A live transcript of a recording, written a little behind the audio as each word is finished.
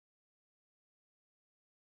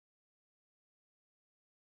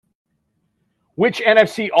Which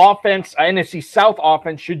NFC South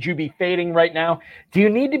offense should you be fading right now? Do you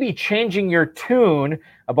need to be changing your tune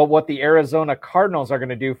about what the Arizona Cardinals are going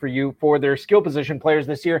to do for you for their skill position players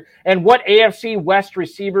this year? And what AFC West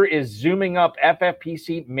receiver is zooming up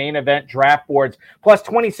FFPC main event draft boards? Plus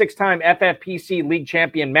 26-time FFPC league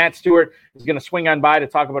champion Matt Stewart is going to swing on by to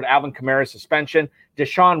talk about Alvin Kamara's suspension,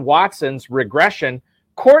 Deshaun Watson's regression,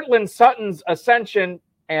 Courtland Sutton's ascension,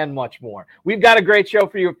 and much more. We've got a great show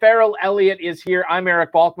for you. Farrell Elliott is here. I'm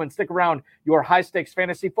Eric Balkman. Stick around. Your high-stakes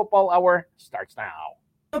fantasy football hour starts now.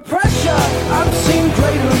 The pressure, I've seen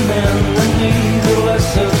greater men than need a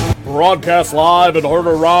lesson. Broadcast live and heard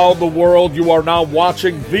around the world, you are now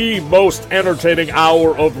watching the most entertaining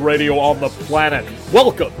hour of radio on the planet.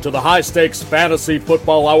 Welcome to the High Stakes Fantasy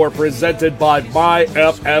Football Hour presented by MyFFPC.com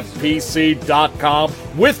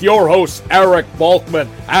with your hosts Eric Balkman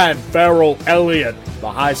and Farrell Elliott. The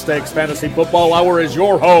High Stakes Fantasy Football Hour is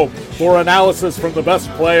your home for analysis from the best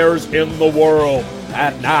players in the world.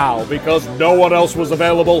 And now, because no one else was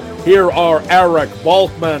available, here are Eric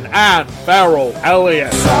Balkman and Farrell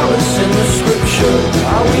Elliott. Solace in the scripture,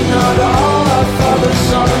 are we not all our father's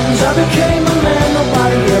sons? I became a man,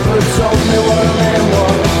 nobody ever told me what a man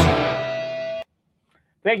was.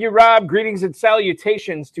 Thank you, Rob. Greetings and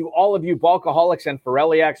salutations to all of you Balkaholics and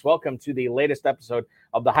Farelliacs. Welcome to the latest episode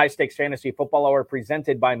of the High Stakes Fantasy Football Hour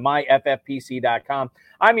presented by MyFFPC.com.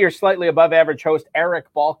 I'm your slightly above average host, Eric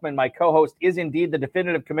Balkman. My co-host is indeed the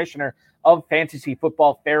definitive commissioner of fantasy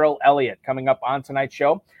football, Farrell Elliott. Coming up on tonight's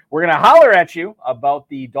show, we're going to holler at you about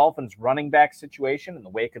the Dolphins running back situation in the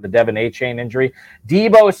wake of the Devin A-Chain injury,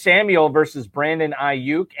 Deebo Samuel versus Brandon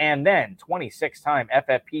Ayuk, and then 26-time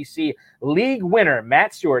FFPC league winner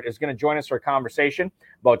Matt Stewart is going to join us for a conversation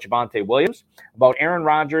about Javonte Williams, about Aaron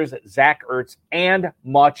Rodgers, Zach Ertz, and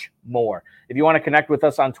much more. If you want to connect with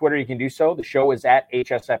us on Twitter, you can do so. The show is at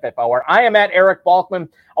HSFF Hour. I am at Eric Balkman.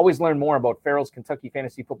 Always learn more about Farrell's Kentucky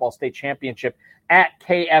Fantasy Football State Championship at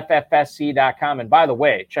KFFSC.com. And by the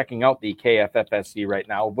way, checking out the KFFSC right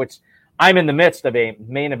now, which I'm in the midst of a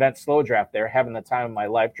main event slow draft there, having the time of my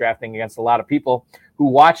life drafting against a lot of people who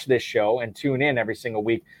watch this show and tune in every single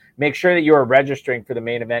week. Make sure that you are registering for the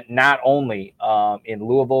main event, not only in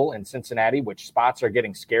Louisville and Cincinnati, which spots are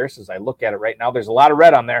getting scarce as I look at it right now. There's a lot of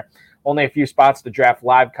red on there. Only a few spots to draft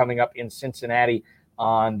live coming up in Cincinnati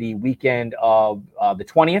on the weekend of the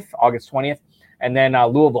 20th, August 20th. And then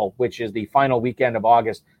Louisville, which is the final weekend of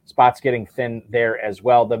August. Spots getting thin there as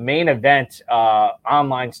well. The main event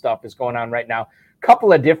online stuff is going on right now.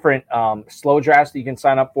 Couple of different slow drafts that you can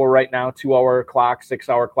sign up for right now, 2-hour clock,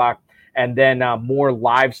 6-hour clock. And then more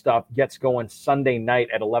live stuff gets going Sunday night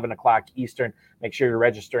at 11 o'clock Eastern. Make sure you're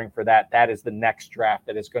registering for that. That is the next draft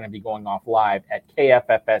that is going to be going off live at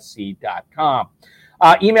KFFSC.com.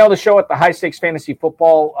 Email the show at the High Stakes Fantasy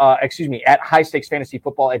Football, at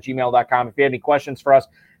highstakesfantasyfootball@gmail.com. If you have any questions for us,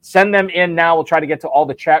 send them in now. We'll try to get to all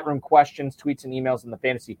the chat room questions, tweets, and emails in the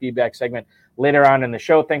fantasy feedback segment later on in the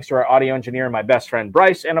show. Thanks to our audio engineer, my best friend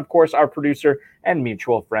Bryce, and of course our producer and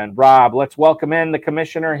mutual friend Rob. Let's welcome in the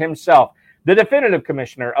commissioner himself, the definitive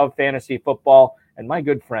commissioner of fantasy football, and my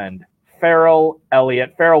good friend Farrell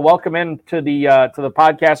Elliott. Farrell, welcome in to the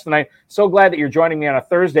podcast tonight. So glad that you're joining me on a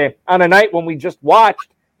Thursday, on a night when we just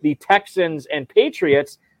watched the Texans and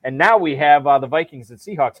Patriots, and now we have the Vikings and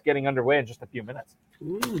Seahawks getting underway in just a few minutes.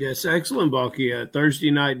 Yes, excellent, Balky.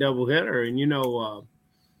 Thursday night doubleheader, and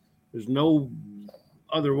there's no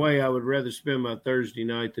other way I would rather spend my Thursday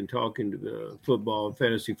night than talking to football,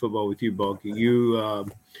 fantasy football with you, Balky.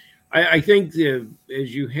 I think that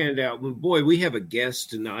as you hand out, boy, we have a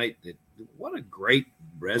guest tonight that what a great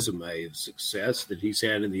resume of success that he's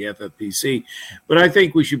had in the FFPC. But I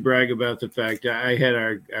think we should brag about the fact that I had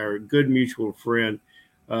our good mutual friend,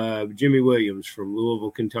 Jimmy Williams from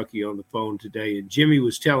Louisville, Kentucky, on the phone today. And Jimmy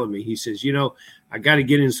was telling me, he says, I got to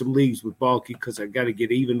get in some leagues with Balky because I got to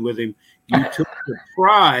get even with him. You took the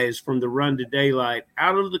prize from the Run to Daylight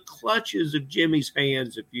out of the clutches of Jimmy's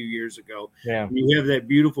hands a few years ago. Yeah. And you have that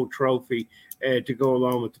beautiful trophy to go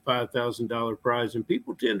along with the $5,000 prize. And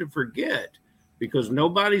people tend to forget because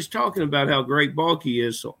nobody's talking about how great Balky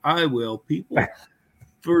is, so I will. People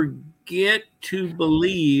forget to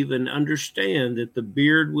believe and understand that the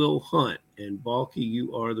beard will hunt. And Balky,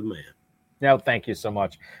 you are the man. No, thank you so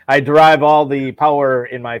much. I derive all the power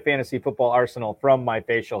in my fantasy football arsenal from my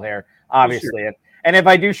facial hair, obviously. Sure. And if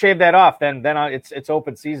I do shave that off, then it's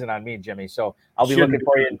open season on me, Jimmy. So I'll be looking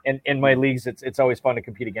for you in my leagues. It's always fun to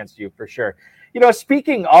compete against you for sure.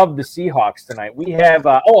 Speaking of the Seahawks tonight, we have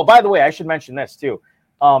by the way, I should mention this too.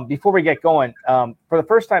 Before we get going, for the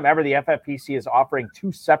first time ever, the FFPC is offering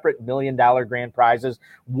 2 separate $1 million grand prizes,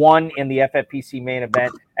 one in the FFPC main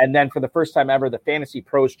event, and then for the first time ever, the Fantasy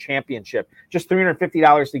Pros Championship. Just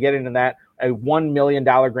 $350 to get into that, a $1 million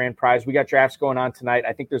grand prize. We got drafts going on tonight.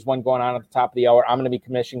 I think there's one going on at the top of the hour. I'm going to be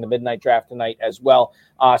commissioning the midnight draft tonight as well.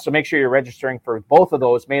 So make sure you're registering for both of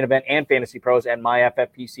those, main event and Fantasy Pros, at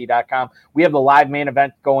myffpc.com. We have the live main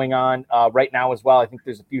event going on right now as well. I think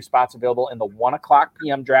there's a few spots available in the 1 o'clock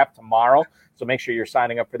p.m. draft tomorrow. So make sure you're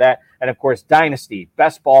signing up for that. And, of course, Dynasty,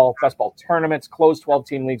 best ball tournaments, closed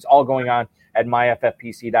 12-team leagues, all going on at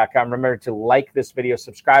myffpc.com. Remember to like this video,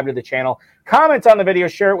 subscribe to the channel, comment on the video,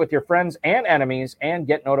 share it with your friends and enemies, and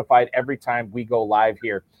get notified every time we go live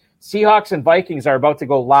here. Seahawks and Vikings are about to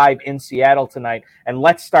go live in Seattle tonight. And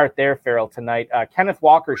let's start there, Farrell, tonight. Kenneth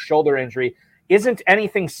Walker's shoulder injury isn't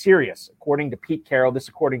anything serious, according to Pete Carroll. This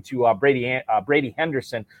according to Brady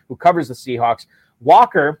Henderson, who covers the Seahawks.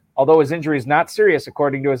 Walker, although his injury is not serious,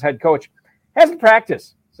 according to his head coach, hasn't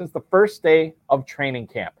practiced since the first day of training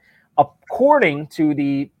camp. According to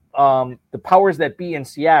the powers that be in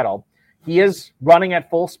Seattle, he is running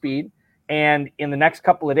at full speed, and in the next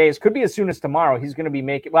couple of days, could be as soon as tomorrow, he's going to be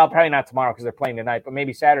making, well, probably not tomorrow because they're playing tonight, but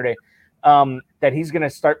maybe Saturday, that he's going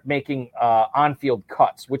to start making on-field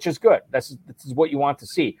cuts, which is good. This is what you want to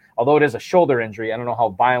see. Although it is a shoulder injury, I don't know how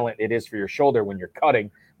violent it is for your shoulder when you're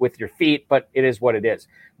cutting with your feet, but it is what it is.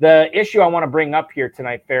 The issue I want to bring up here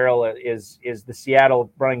tonight, Farrell, is the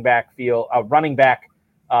Seattle running back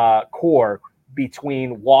core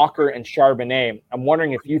between Walker and Charbonnet. I'm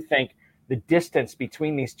wondering if you think the distance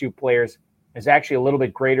between these two players is actually a little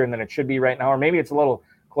bit greater than it should be right now, or maybe it's a little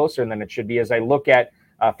closer than it should be. As I look at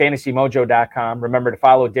FantasyMojo.com, remember to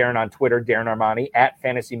follow Darren on Twitter, Darren Armani, at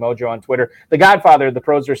FantasyMojo on Twitter, the godfather of the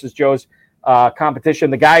Pros versus Joes competition,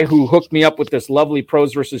 the guy who hooked me up with this lovely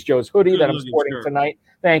Pros versus Joes hoodie that I'm sporting tonight.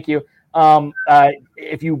 Thank you.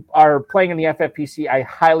 If you are playing in the FFPC, I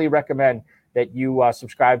highly recommend that you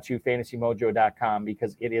subscribe to FantasyMojo.com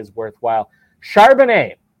because it is worthwhile.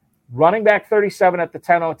 Charbonnet, running back 37 at the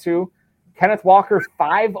 10:02. Kenneth Walker,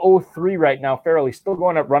 5:03 right now. Farrell, he's still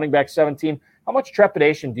going at running back 17. How much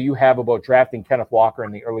trepidation do you have about drafting Kenneth Walker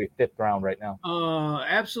in the early 5th round right now?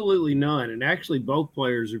 Absolutely none. And actually, both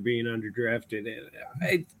players are being underdrafted.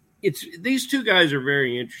 It's these two guys are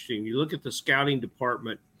very interesting. You look at the scouting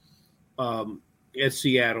department at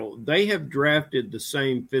Seattle, they have drafted the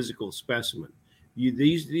same physical specimen.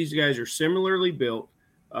 These guys are similarly built.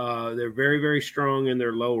 They're very, very strong in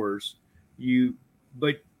their lowers.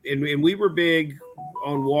 And we were big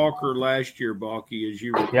on Walker last year, Balky, as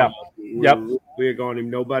you recall. We were big on him.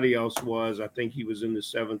 Nobody else was. I think he was in the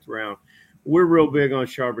 7th round. We're real big on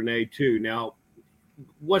Charbonnet too. Now,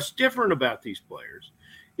 what's different about these players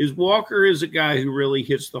is Walker is a guy who really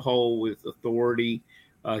hits the hole with authority.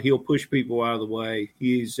 He'll push people out of the way.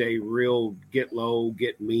 He's a real get low,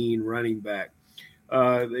 get mean running back.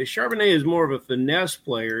 Charbonnet is more of a finesse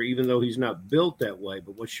player, even though he's not built that way.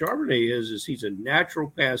 But what Charbonnet is he's a natural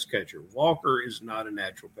pass catcher. Walker is not a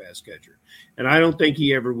natural pass catcher, and I don't think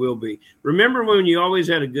he ever will be. Remember when you always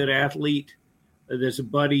had a good athlete? There's a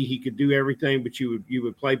buddy, he could do everything, but you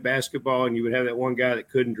would play basketball, and you would have that one guy that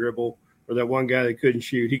couldn't dribble or that one guy that couldn't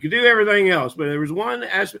shoot. He could do everything else, but there was one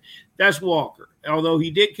aspect. That's Walker. Although he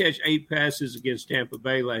did catch 8 passes against Tampa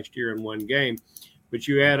Bay last year in one game, but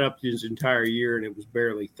you add up his entire year, and it was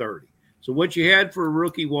barely 30. So what you had for a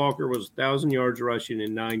rookie Walker was 1,000 yards rushing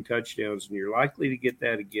and 9 touchdowns, and you're likely to get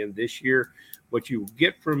that again this year. What you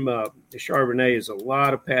get from Charbonnet is a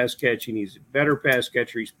lot of pass catching. He's a better pass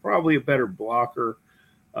catcher. He's probably a better blocker.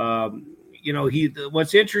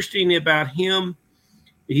 What's interesting about him,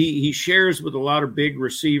 he shares with a lot of big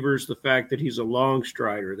receivers the fact that he's a long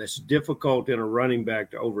strider. That's difficult in a running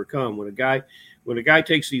back to overcome. When a guy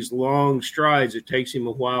takes these long strides, it takes him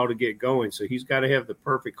a while to get going. So he's got to have the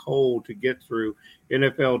perfect hole to get through.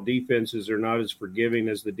 NFL defenses are not as forgiving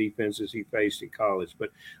as the defenses he faced in college.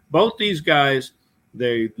 But both these guys,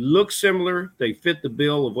 they look similar. They fit the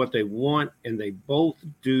bill of what they want, and they both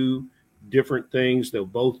do different things. They'll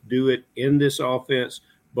both do it in this offense.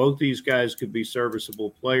 Both these guys could be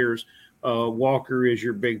serviceable players. Walker is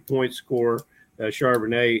your big point scorer.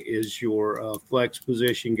 Charbonnet is your flex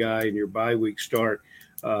position guy and your bye week start.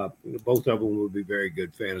 Both of them would be very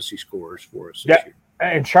good fantasy scorers for us this year.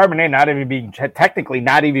 And Charbonnet technically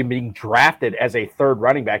not even being drafted as a third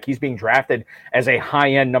running back. He's being drafted as a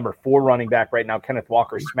high-end number 4 running back right now. Kenneth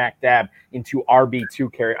Walker smack dab into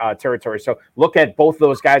RB2 territory. So look at both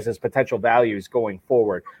those guys as potential values going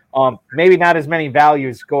forward. Maybe not as many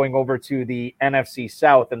values going over to the NFC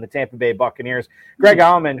South and the Tampa Bay Buccaneers. Greg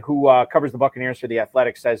Allman, who covers the Buccaneers for The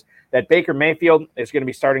Athletic, says that Baker Mayfield is going to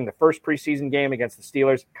be starting the first preseason game against the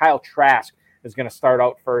Steelers. Kyle Trask is going to start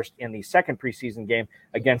out first in the second preseason game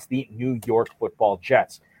against the New York Football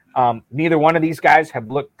Jets. Neither one of these guys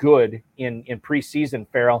have looked good in preseason,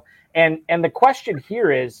 Farrell. And the question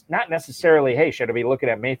here is not necessarily, hey, should I be looking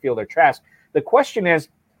at Mayfield or Trask? The question is,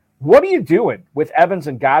 what are you doing with Evans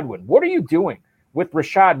and Godwin? What are you doing with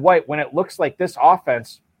Rachaad White when it looks like this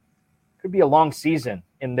offense could be a long season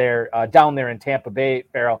in there down there in Tampa Bay,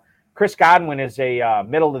 Farrell? Chris Godwin is a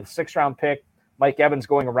middle of the 6th round pick. Mike Evans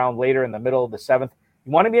going around later in the middle of the 7th.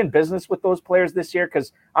 You want to be in business with those players this year?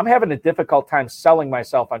 Because I'm having a difficult time selling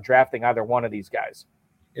myself on drafting either one of these guys.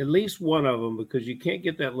 At least one of them, because you can't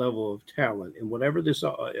get that level of talent. And whatever this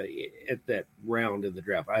at that round of the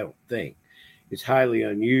draft, I don't think it's highly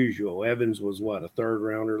unusual. Evans was a 3rd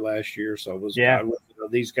rounder last year. So it was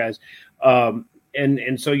these guys.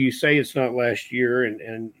 And so you say it's not last year,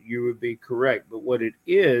 and you would be correct. But what it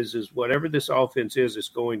is whatever this offense is, it's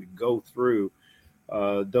going to go through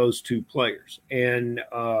those 2 players. And,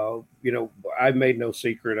 I've made no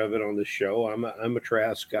secret of it on this show. I'm a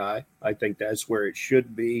Trask guy. I think that's where it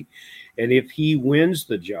should be. And if he wins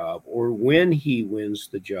the job, or when he wins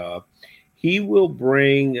the job, he will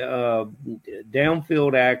bring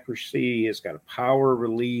downfield accuracy. He's got a power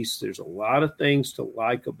release. There's a lot of things to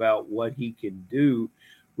like about what he can do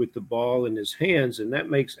with the ball in his hands, and that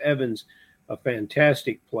makes Evans a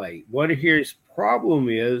fantastic play. What his problem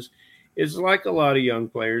is like a lot of young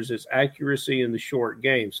players, it's accuracy in the short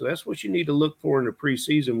game. So that's what you need to look for in the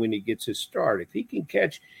preseason when he gets his start. If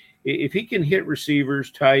he can hit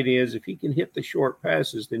receivers, tight ends, if he can hit the short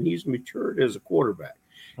passes, then he's matured as a quarterback.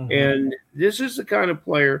 Mm-hmm. And this is the kind of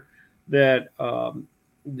player that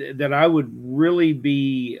that I would really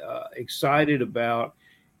be excited about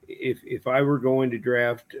if I were going to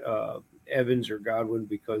draft Evans or Godwin,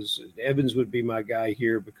 because Evans would be my guy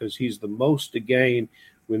here because he's the most to gain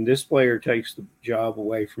when this player takes the job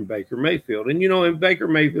away from Baker Mayfield. And, in Baker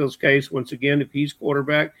Mayfield's case, once again, if he's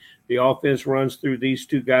quarterback, the offense runs through these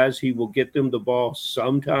 2 guys. He will get them the ball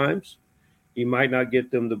sometimes. He might not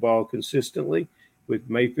get them the ball consistently. With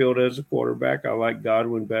Mayfield as a quarterback, I like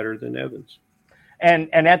Godwin better than Evans. And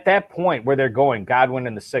at that point where they're going, Godwin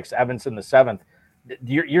in the 6th, Evans in the 7th,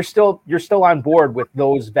 you're still on board with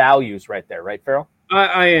those values right there, right, Farrell?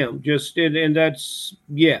 I am. And that's,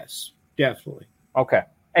 yes, definitely. Okay.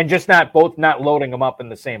 And just not loading them up in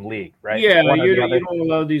the same league, right? Yeah, you don't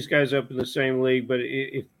load these guys up in the same league. But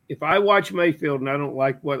if I watch Mayfield and I don't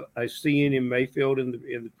like what I see in Mayfield in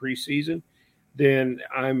the preseason, then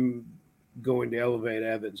I'm going to elevate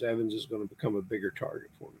Evans. Evans is going to become a bigger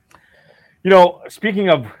target for me. Speaking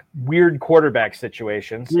of weird quarterback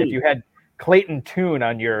situations, if you had Clayton Tune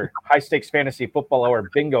on your High Stakes Fantasy Football Hour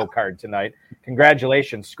bingo card tonight,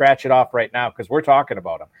 congratulations. Scratch it off right now because we're talking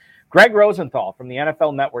about him. Greg Rosenthal from the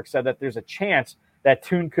NFL Network said that there's a chance that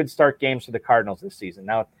Tune could start games for the Cardinals this season.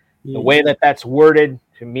 Now, the way that that's worded,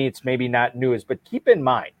 to me, it's maybe not news, but keep in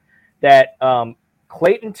mind that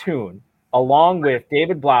Clayton Tune, along with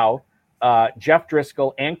David Blau, Jeff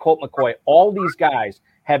Driscoll, and Colt McCoy, all these guys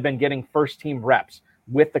have been getting first-team reps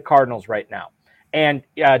with the Cardinals right now. And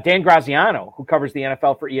Dan Graziano, who covers the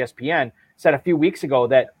NFL for ESPN, said a few weeks ago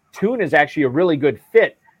that Tune is actually a really good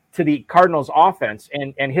fit to the Cardinals offense,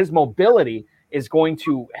 and his mobility is going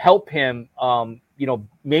to help him,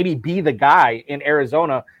 maybe be the guy in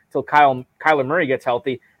Arizona till Kyler Murray gets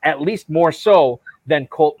healthy, at least more so than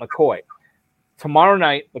Colt McCoy. Tomorrow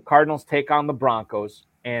night, the Cardinals take on the Broncos,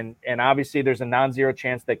 and obviously there's a non-zero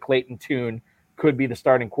chance that Clayton Tune could be the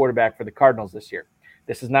starting quarterback for the Cardinals this year.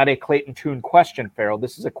 This is not a Clayton Tune question, Farrell.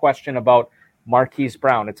 This is a question about Marquise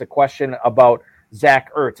Brown. It's a question about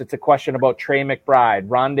Zach Ertz. It's a question about Trey McBride,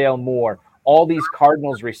 Rondale Moore, all these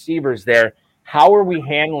Cardinals receivers there. How are we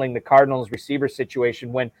handling the Cardinals receiver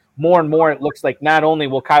situation when more and more it looks like not only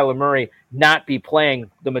will Kyler Murray not be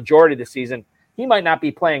playing the majority of the season, he might not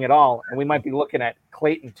be playing at all, and we might be looking at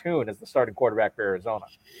Clayton Tune as the starting quarterback for Arizona.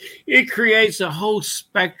 It creates a whole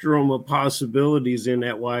spectrum of possibilities in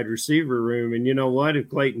that wide receiver room. And you know what? If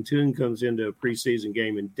Clayton Tune comes into a preseason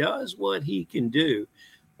game and does what he can do,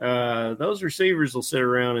 those receivers will sit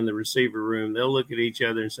around in the receiver room. They'll look at each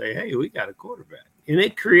other and say, hey, we got a quarterback. And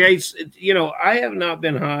it creates, I have not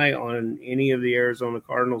been high on any of the Arizona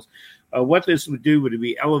Cardinals. What this would do would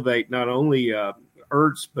be elevate not only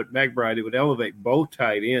Ertz, but McBride, it would elevate both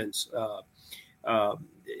tight ends.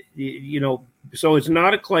 So it's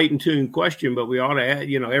not a Clayton Tune question, but we ought to add,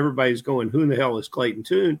 everybody's going, who in the hell is Clayton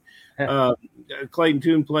Tune? Clayton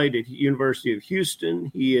Tune played at University of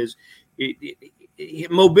Houston. He is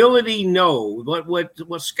mobility. No, but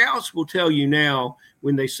what scouts will tell you now,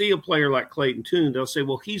 when they see a player like Clayton Tune, they'll say,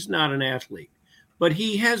 well, he's not an athlete, but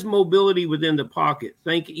he has mobility within the pocket.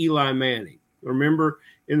 Think Eli Manning. Remember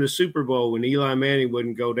in the Super Bowl when Eli Manning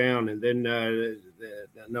wouldn't go down, and then the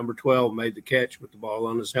number 12 made the catch with the ball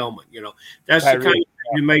on his helmet. That's the kind of thing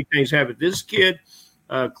to make things happen. This kid,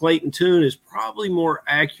 Clayton Tune, is probably more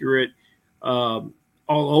accurate all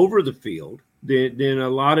over the field than a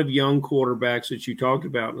lot of young quarterbacks that you talked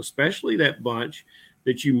about, and especially that bunch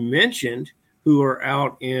that you mentioned who are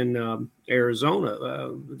out in Arizona.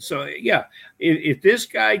 If this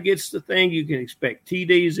guy gets the thing, you can expect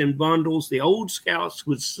TDs and bundles. The old scouts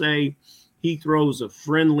would say he throws a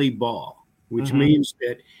friendly ball, which means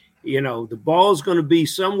that, the ball is going to be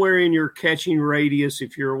somewhere in your catching radius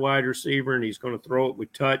if you're a wide receiver, and he's going to throw it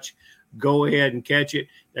with touch. Go ahead and catch it.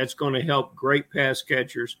 That's going to help great pass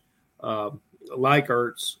catchers like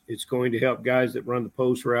Ertz. It's going to help guys that run the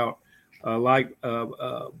post route like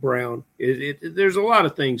Brown. There's a lot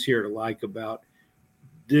of things here to like about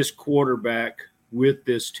this quarterback with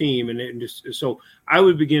this team. So I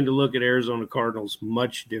would begin to look at Arizona Cardinals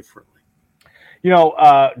much differently.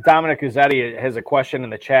 Dominic Guzzetti has a question in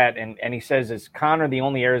the chat, and he says, is Connor the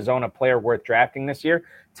only Arizona player worth drafting this year?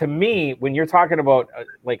 To me, when you're talking about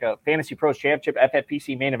like a Fantasy Pros Championship,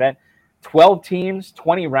 FFPC main event, 12 teams,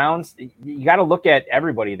 20 rounds, you got to look at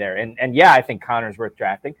everybody there. And yeah, I think Connor's worth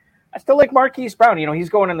drafting. I still like Marquise Brown. He's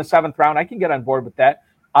going in the 7th round. I can get on board with that.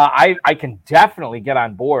 I can definitely get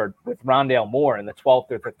on board with Rondale Moore in the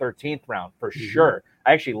 12th or the 13th round for sure.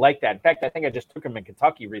 I actually like that. In fact, I think I just took him in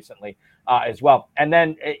Kentucky recently as well. And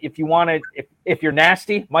then if you wanted, if you're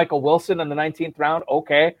nasty, Michael Wilson in the 19th round,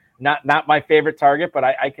 okay. Not my favorite target, but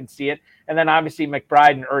I can see it. And then obviously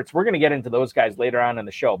McBride and Ertz. We're going to get into those guys later on in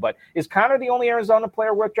the show. But is Connor the only Arizona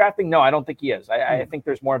player worth drafting? No, I don't think he is. I think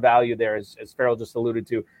there's more value there, as Farrell just alluded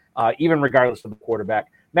to, even regardless of the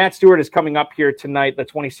quarterback. Matt Stewart is coming up here tonight, the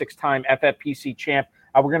 26-time FFPC champ.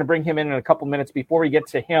 We're going to bring him in a couple minutes. Before we get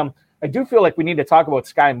to him, I do feel like we need to talk about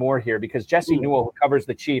Sky Moore here, because Jesse Newell, who covers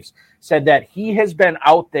the Chiefs, said that he has been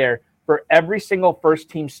out there for every single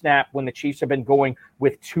first-team snap when the Chiefs have been going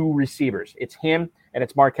with 2 receivers. It's him and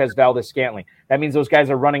it's Marquez Valdes-Scantling. That means those guys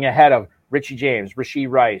are running ahead of Richie James, Rashee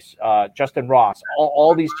Rice, Justin Ross,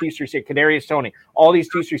 all these Chiefs receivers, Kadarius Toney, all these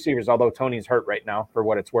Chiefs receivers, although Tony's hurt right now for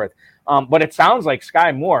what it's worth. But it sounds like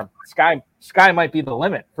Sky Moore, Sky might be the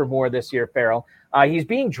limit for Moore this year, Farrell. He's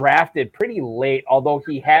being drafted pretty late, although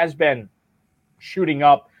he has been shooting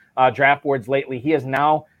up draft boards lately. He has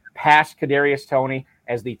now passed Kadarius Toney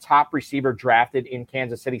as the top receiver drafted in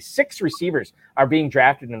Kansas City. 6 receivers are being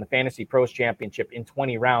drafted in the Fantasy Pros Championship in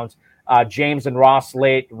 20 rounds. James and Ross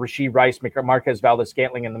late, Rashee Rice, Marquez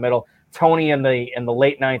Valdes-Scantling in the middle, Toney in the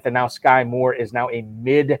late 9th, and now Sky Moore is now a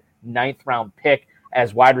mid-9th round pick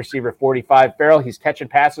as wide receiver 45. Farrell, he's catching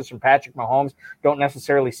passes from Patrick Mahomes. Don't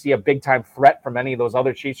necessarily see a big-time threat from any of those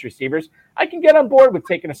other Chiefs receivers. I can get on board with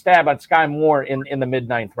taking a stab on Sky Moore in the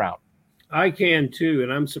mid-9th round. I can too,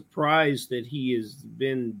 and I'm surprised that he has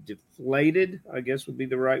been deflated, I guess would be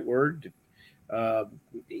the right word.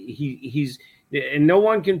 He's and no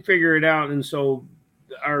one can figure it out, and so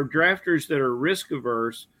our drafters that are risk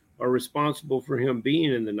averse are responsible for him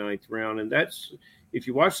being in the 9th round. And that's, if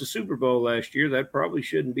you watch the Super Bowl last year, that probably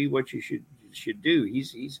shouldn't be what you should do.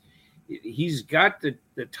 He's got the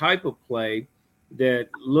type of play that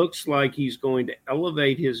looks like he's going to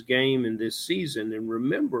elevate his game in this season. And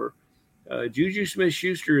remember, Juju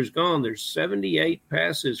Smith-Schuster is gone. There's 78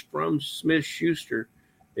 passes from Smith-Schuster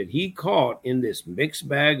that he caught in this mixed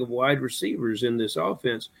bag of wide receivers in this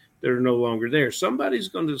offense that are no longer there. Somebody's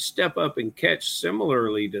going to step up and catch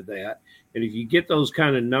similarly to that. And if you get those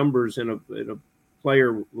kind of numbers in a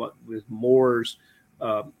player with Moore's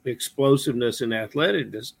explosiveness and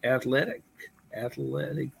athleticism,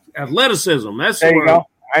 that's there you go.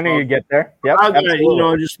 I knew you'd get there. Yep,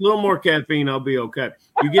 just a little more caffeine, I'll be okay.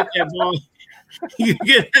 You get that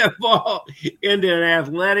ball, into an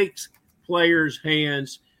athletics player's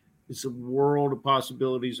hands. It's a world of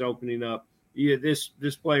possibilities opening up. Yeah, this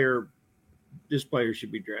player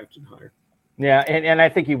should be drafted higher. Yeah, and I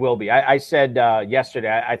think he will be. I said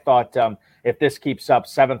yesterday, I thought if this keeps up,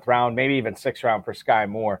 7th round, maybe even 6th round for Sky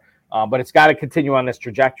Moore. But it's got to continue on this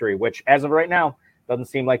trajectory, which as of right now, doesn't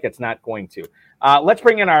seem like it's not going to. Let's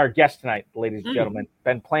bring in our guest tonight, ladies and gentlemen.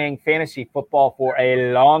 Been playing fantasy football for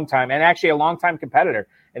a long time, and actually a long-time competitor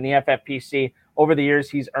in the FFPC. over the years,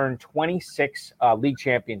 he's earned 26 league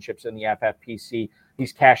championships in the FFPC.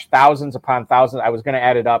 He's cashed thousands upon thousands. I was going to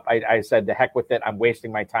add it up. I said, the heck with it. I'm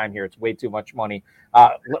wasting my time here. It's way too much money.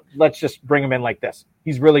 Let's just bring him in like this.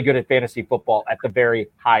 He's really good at fantasy football at the very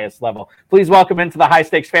highest level. Please welcome into the High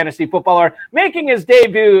Stakes Fantasy Football Hour, making his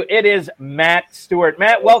debut, it is Matt Stewart.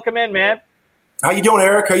 Matt, welcome in, man. How you doing,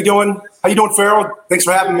 Eric? How you doing, Farrell? Thanks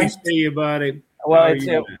for having me. Nice to see you, buddy. Well,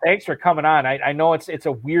 thanks for coming on. I know it's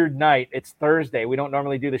a weird night. It's Thursday. We don't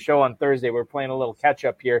normally do the show on Thursday. We're playing a little catch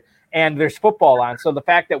up here, and there's football on. So the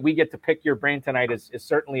fact that we get to pick your brain tonight is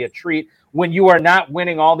certainly a treat. When you are not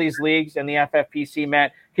winning all these leagues in the FFPC,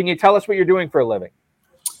 Matt, can you tell us what you're doing for a living?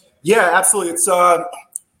 Yeah, absolutely. It's got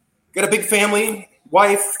a big family,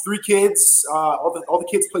 wife, 3 kids. All the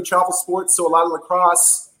kids play travel sports, so a lot of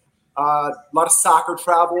lacrosse, a lot of soccer,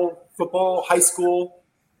 travel, football, high school.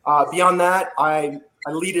 Beyond that, I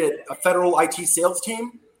lead a federal IT sales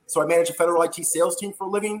team. So I manage a federal IT sales team for a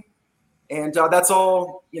living. And that's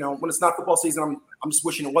all, when it's not football season, I'm just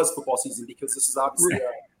wishing it was football season, because this is obviously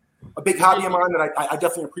a big hobby of mine that I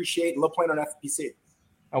definitely appreciate and love playing on FFPC.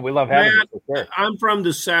 Oh, we love having Matt, you. For sure. I'm from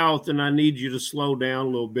the South, and I need you to slow down a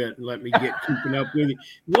little bit and let me get keeping up with you.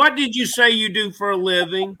 What did you say you do for a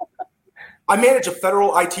living? I manage a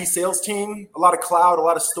federal IT sales team, a lot of cloud, a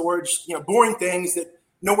lot of storage, boring things that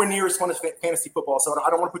nowhere near as fun as fantasy football. So I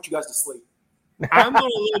don't want to put you guys to sleep. I'm going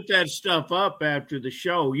to look that stuff up after the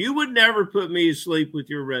show. You would never put me to sleep with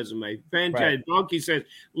your resume. Fantastic. Right. Donkey says,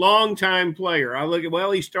 long-time player. I look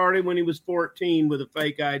at, he started when he was 14 with a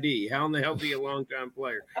fake ID. How in the hell is he a long-time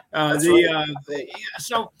player?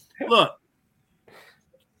 So, look,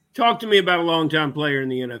 talk to me about a long-time player in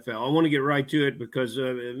the NFL. I want to get right to it because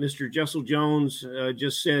Mr. Jessel Jones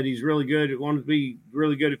just said he's really good. Wanted to be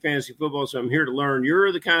really good at fantasy football, so I'm here to learn.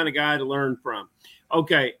 You're the kind of guy to learn from.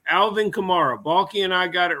 Okay, Alvin Kamara. Balky and I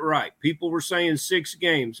got it right. People were saying 6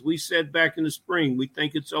 games. We said back in the spring we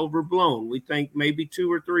think it's overblown. We think maybe 2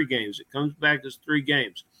 or 3 games. It comes back as 3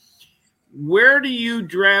 games. Where do you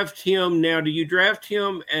draft him now? Do you draft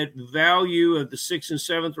him at value of the 6th and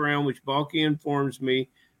 7th round, which Balky informs me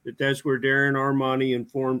that's where Darren Armani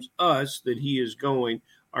informs us that he is going?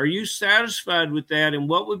 Are you satisfied with that? And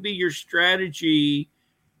what would be your strategy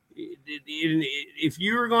if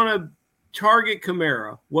you were going to target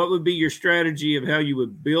Kamara? What would be your strategy of how you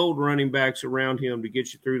would build running backs around him to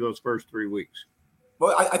get you through those first 3 weeks?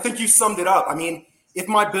 Well, I think you summed it up. I mean, if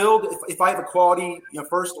my build, if I have a quality,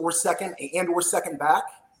 first or second or second back,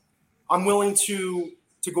 I'm willing to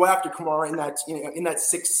go after Kamara in that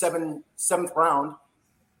 6th, 7th round.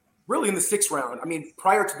 Really in the 6th round. I mean,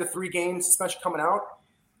 prior to the 3 games, especially coming out,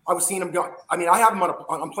 I was seeing him go. I mean, I have him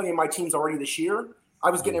on plenty of my teams already this year. I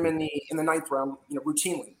was getting him in the 9th round,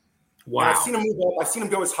 routinely. Wow. And I've seen him move up. I've seen him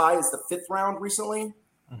go as high as the 5th round recently.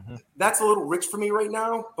 Mm-hmm. That's a little rich for me right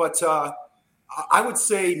now, but I would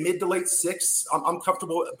say mid to late 6th. I'm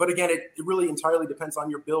comfortable, but again, it really entirely depends on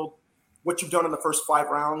your build, what you've done in the first 5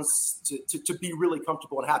 rounds to be really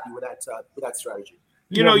comfortable and happy with that strategy.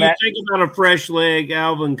 You think about a fresh leg,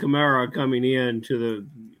 Alvin Kamara coming in to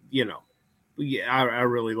the, I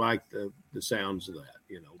really like the sounds of that.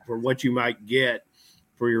 For what you might get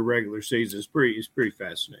for your regular season, it's pretty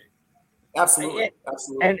fascinating. Absolutely.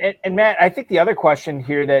 And Matt, I think the other question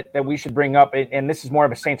here that we should bring up, and this is more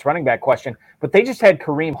of a Saints running back question, but they just had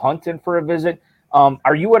Kareem Hunt in for a visit.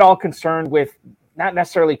 Are you at all concerned with not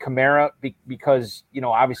necessarily Kamara because,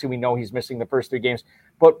 obviously we know he's missing the first 3 games,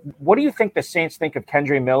 but what do you think the Saints think of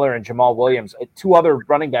Kendre Miller and Jamal Williams, 2 other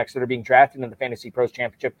running backs that are being drafted in the Fantasy Pros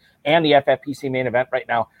Championship and the FFPC main event right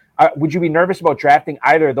now? Would you be nervous about drafting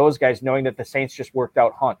either of those guys knowing that the Saints just worked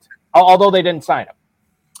out Hunt, although they didn't sign him?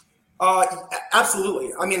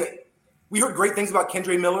 Absolutely. I mean, we heard great things about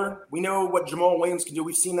Kendre Miller. We know what Jamal Williams can do.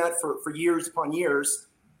 We've seen that for years upon years.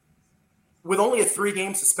 With only a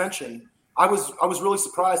 3-game suspension, I was really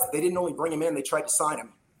surprised that they didn't only bring him in, they tried to sign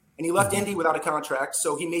him. And he left Indy without a contract,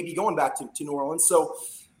 so he may be going back to New Orleans. So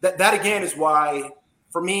that again is why,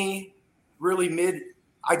 for me, really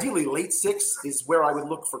ideally late 6th is where I would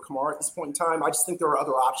look for Kamara at this point in time. I just think there are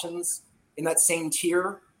other options in that same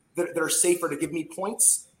tier that are safer to give me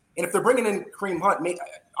points. And if they're bringing in Kareem Hunt,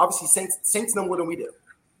 obviously Saints know more than we do,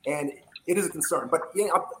 and it is a concern. But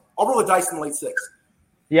I'll roll the dice in the late 6th.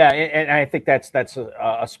 Yeah, and I think that's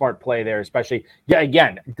a smart play there, especially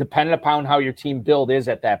again, depending upon how your team build is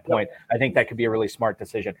at that point. I think that could be a really smart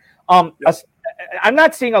decision. I'm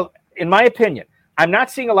not seeing in my opinion, I'm not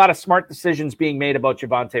seeing a lot of smart decisions being made about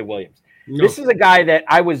Javonte Williams. No. This is a guy that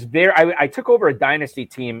I took over a dynasty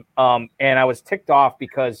team, and I was ticked off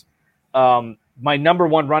because my number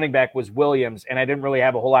 1 running back was Williams, and I didn't really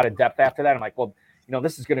have a whole lot of depth after that. I'm like, well,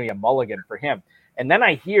 this is going to be a mulligan for him. And then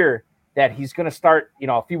I hear that he's going to start,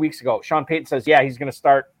 a few weeks ago, Sean Payton says, yeah, he's going to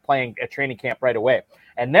start playing at training camp right away.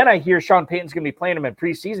 And then I hear Sean Payton's going to be playing him in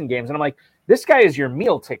preseason games. And I'm like, this guy is your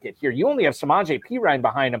meal ticket here. You only have Samaje Perine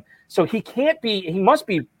behind him. So he must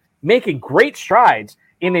be making great strides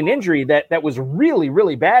in an injury that was really,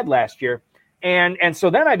 really bad last year. And so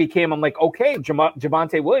then I'm like, okay,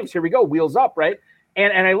 Javonte Williams, here we go, wheels up, right?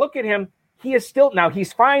 And I look at him, he is still, now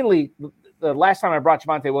he's finally, the last time I brought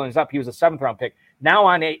Javonte Williams up, he was a 7th round pick.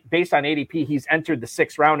 Now based on ADP, he's entered the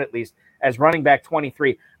 6th round at least as running back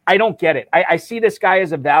 23. I don't get it. I see this guy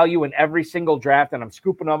as a value in every single draft, and I'm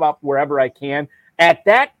scooping him up wherever I can. At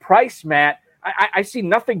that price, Matt, I see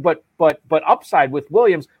nothing but upside with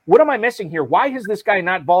Williams. What am I missing here? Why has this guy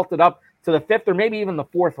not vaulted up to the 5th or maybe even the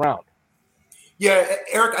 4th round? Yeah,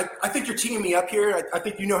 Eric, I think you're teeing me up here. I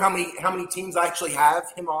think you know how many teams I actually have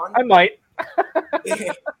him on. I might.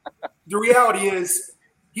 The reality is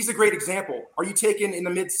he's a great example. Are you taking in the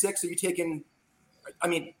mid-6? Are you taking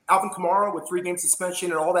Alvin Kamara with 3-game suspension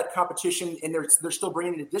and all that competition, and they're still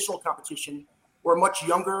bringing in additional competition, or a much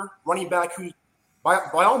younger running back who, by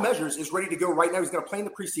all measures, is ready to go right now. He's going to play in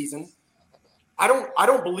the preseason. I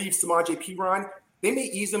don't believe Samaje Perine. They may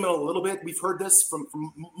ease him in a little bit. We've heard this from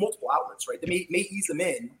multiple outlets, right? They may ease him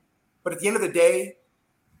in, but at the end of the day,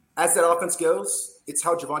 as that offense goes, it's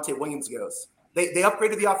how Javonte Williams goes. They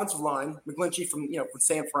upgraded the offensive line, McGlinchey from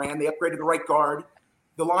San Fran. They upgraded the right guard.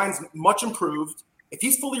 The line's much improved. If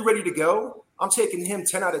he's fully ready to go, I'm taking him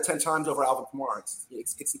 10 out of 10 times over Alvin Kamara.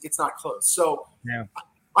 It's not close. So yeah.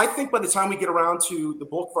 I think by the time we get around to the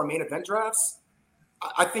bulk of our main event drafts,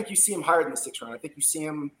 I think you see him higher than the 6th round. I think you see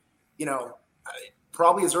him,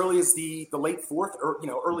 probably as early as the late 4th or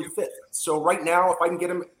early 5th. So right now, if I can get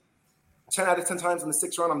him 10 out of 10 times in the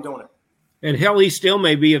 6th round, I'm doing it. And hell, he still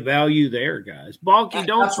may be a value there, guys. Balky,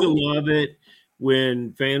 don't you love it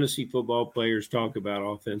when fantasy football players talk about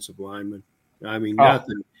offensive linemen? I mean,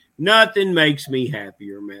 nothing makes me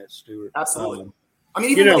happier, Matt Stewart. Absolutely.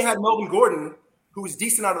 Even when they had Melvin Gordon, who was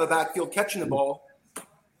decent out of the backfield catching the ball,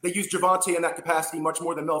 they used Javonte in that capacity much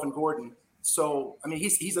more than Melvin Gordon. So,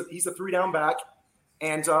 he's a 3-down back,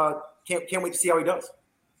 and can't wait to see how he does.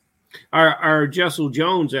 Our Jessel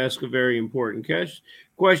Jones asked a very important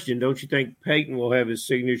question. Don't you think Peyton will have his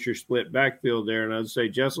signature split backfield there? And I'd say,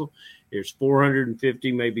 Jessel, there's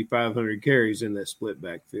 450, maybe 500 carries in that split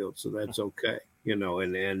backfield, so that's okay.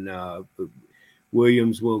 And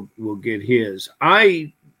Williams will get his. Are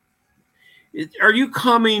you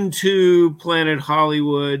coming to Planet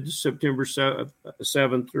Hollywood September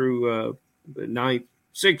 7th through 9th,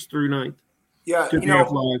 6th through 9th? Yeah,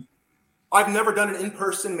 I've never done an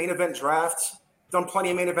in-person main event draft. Done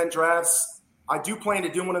plenty of main event drafts. I do plan to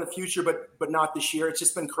do one in the future, but not this year. It's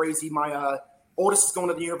just been crazy. My oldest is going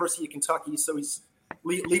to the University of Kentucky, so he's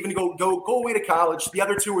leaving to go away to college. The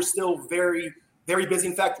other two are still very, very busy.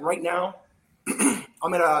 In fact, right now,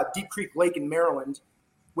 I'm at Deep Creek Lake in Maryland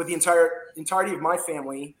with the entirety of my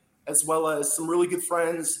family, as well as some really good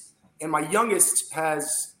friends. And my youngest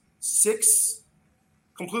has 6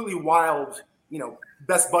 completely wild,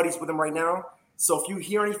 best buddies with him right now. So if you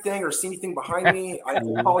hear anything or see anything behind me, I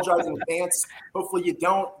apologize in advance. Hopefully you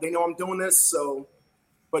don't. They know I'm doing this. So,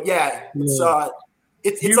 but yeah, it's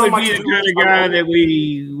you would be the kind of guy that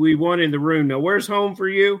we want in the room. Now, where's home for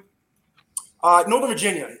you? Northern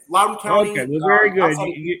Virginia, Loudoun County. Okay, well, very good.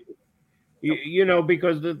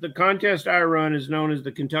 Because the contest I run is known as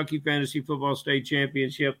the Kentucky Fantasy Football State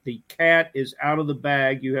Championship. The cat is out of the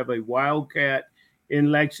bag. You have a Wildcat in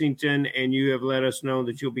Lexington, and you have let us know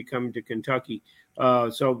that you'll be coming to Kentucky.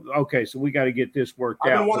 So we got to get this worked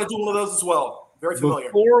out. I want to do one of those as well. Very familiar.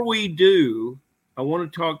 Before we do, I want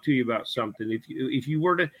to talk to you about something. If you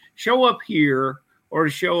were to show up here or to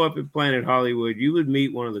show up at Planet Hollywood, you would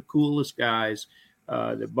meet one of the coolest guys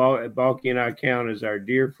that Balky and I count as our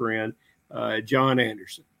dear friend, John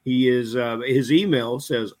Anderson. He is his email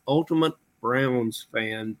says Ultimate Browns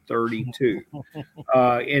fan 32.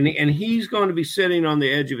 And he's going to be sitting on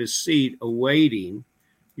the edge of his seat awaiting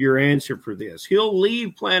your answer for this. He'll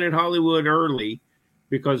leave Planet Hollywood early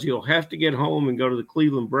because he'll have to get home and go to the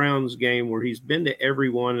Cleveland Browns game where he's been to every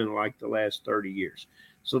one in like the last 30 years.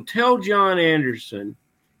 So tell John Anderson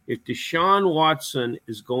if Deshaun Watson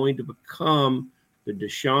is going to become the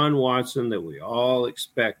Deshaun Watson that we all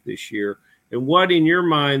expect this year, and what in your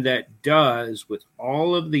mind that does with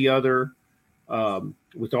all of the other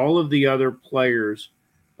players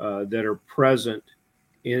that are present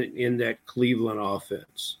in that Cleveland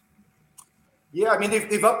offense. Yeah,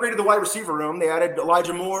 they've upgraded the wide receiver room. They added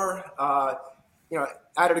Elijah Moore,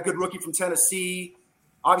 added a good rookie from Tennessee.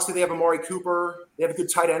 Obviously, they have Amari Cooper. They have a good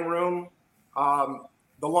tight end room.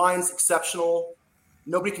 The line's exceptional.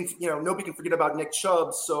 Nobody can forget about Nick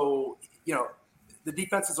Chubb. So, the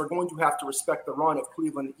defenses are going to have to respect the run of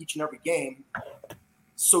Cleveland each and every game.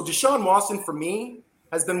 So Deshaun Watson, for me,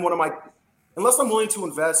 has been one of my – unless I'm willing to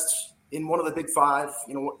invest in one of the big five,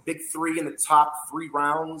 big three in the top 3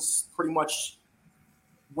 rounds pretty much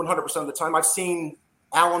 100% of the time. I've seen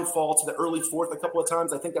Allen fall to the early 4th a couple of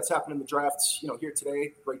times. I think that's happened in the drafts, here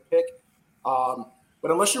today. Great pick. But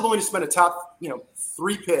unless you're willing to spend a top,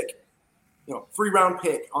 3 pick, 3-round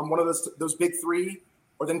pick on one of those big 3,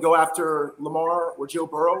 or then go after Lamar or Joe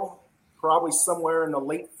Burrow, probably somewhere in the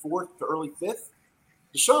late 4th to early 5th.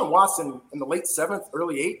 Deshaun Watson in the late 7th,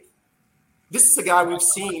 early 8th. This is a guy we've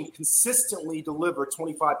seen consistently deliver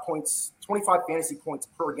 25 fantasy points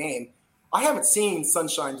per game. I haven't seen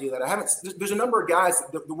Sunshine do that. There's a number of guys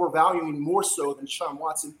that we're valuing more so than Deshaun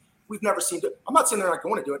Watson. We've never seen it. I'm not saying they're not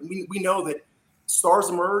going to do it. We know that stars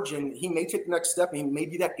emerge and he may take the next step and he may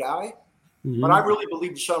be that guy. Mm-hmm. But I really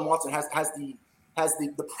believe Deshaun Watson has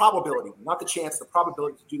the probability, not the chance, the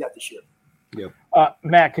probability to do that this year. Yep.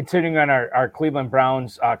 Matt, continuing on our Cleveland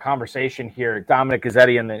Browns conversation here, Dominic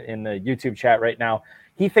Gazzetti in the YouTube chat right now,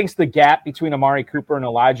 he thinks the gap between Amari Cooper and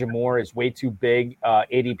Elijah Moore is way too big,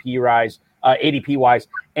 ADP wise,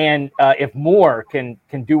 and if Moore can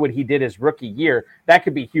do what he did his rookie year, that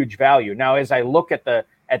could be huge value. Now, as I look at the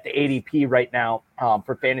ADP right now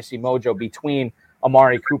for Fantasy Mojo between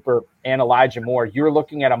Amari Cooper and Elijah Moore, you're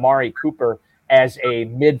looking at Amari Cooper as a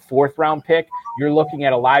mid 4th round pick. You're looking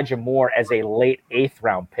at Elijah Moore as a late 8th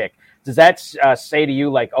round pick. Does that say to you,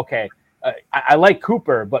 like, okay, I like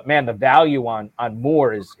Cooper, but man, the value on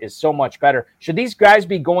Moore is so much better. Should these guys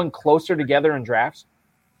be going closer together in drafts?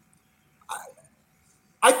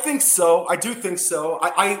 I think so. I do think so.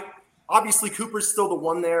 I obviously Cooper's still the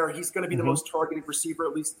one there. He's going to be the most targeted receiver,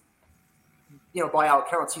 at least, by all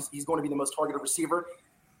accounts, he's going to be the most targeted receiver.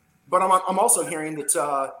 But I'm also hearing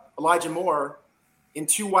that Elijah Moore in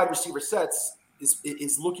 2 wide receiver sets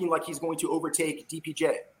is looking like he's going to overtake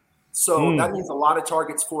DPJ. So that means a lot of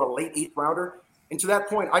targets for a late 8th rounder. And to that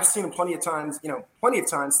point, I've seen him plenty of times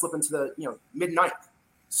slip into the mid 9th.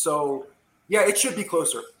 So yeah, it should be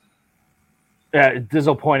closer.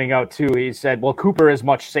 Dizzle pointing out too, he said, well, Cooper is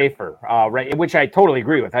much safer, right? Which I totally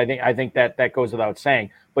agree with. I think that goes without saying,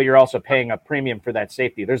 but you're also paying a premium for that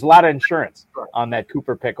safety. There's a lot of insurance on that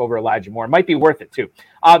Cooper pick over Elijah Moore. It might be worth it too.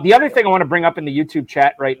 The other thing I want to bring up in the YouTube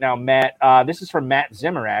chat right now, Matt, this is from Matt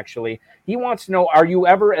Zimmer, actually. He wants to know, are you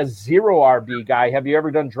ever a 0 RB guy? Have you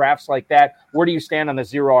ever done drafts like that? Where do you stand on the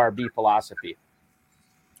 0 RB philosophy?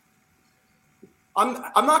 I'm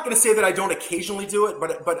not going to say that I don't occasionally do it,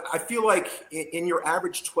 but I feel like in your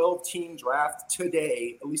average 12-team draft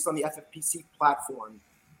today, at least on the FFPC platform,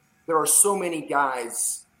 there are so many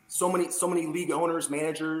guys, so many league owners,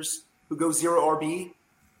 managers who go 0 RB.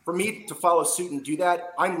 For me to follow suit and do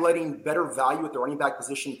that, I'm letting better value at the running back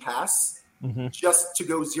position pass just to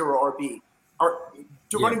go 0 RB.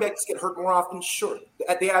 Do running backs get hurt more often? Sure,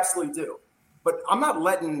 they absolutely do. But I'm not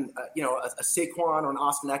letting a Saquon or an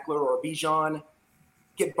Austin Eckler or a Bijan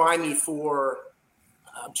get by me for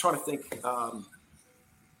I'm trying to think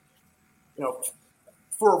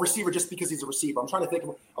for a receiver just because he's a receiver. I'm trying to think. I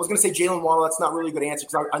was going to say Jalen Waddle. That's not really a good answer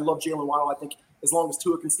because I love Jalen Waddle. I think as long as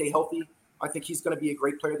Tua can stay healthy, I think he's going to be a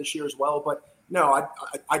great player this year as well. But no,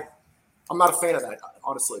 I'm not a fan of that,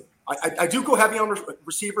 honestly. I do go heavy on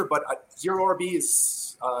receiver, but 0 RB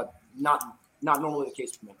is not normally the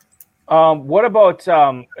case for me. What about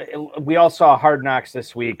we all saw Hard Knocks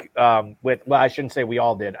this week I shouldn't say we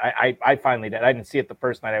all did. I finally did. I didn't see it the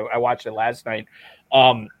first night. I watched it last night.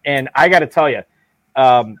 And I got to tell you,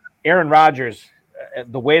 Aaron Rodgers,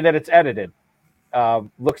 the way that it's edited,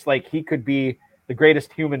 looks like he could be the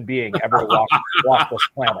greatest human being ever to walk this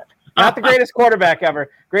planet. Not the greatest quarterback ever,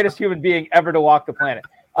 greatest human being ever to walk the planet.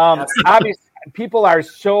 Obviously, people are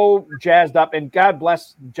so jazzed up, and God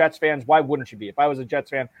bless Jets fans. Why wouldn't you be? If I was a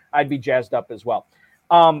Jets fan, I'd be jazzed up as well.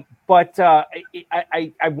 But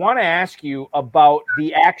I want to ask you about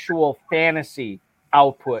the actual fantasy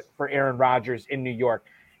output for Aaron Rodgers in New York.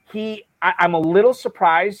 I'm a little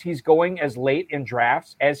surprised he's going as late in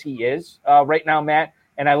drafts as he is right now, Matt.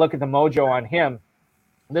 And I look at the mojo on him.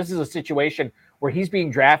 This is a situation where he's being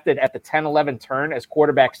drafted at the 10-11 turn as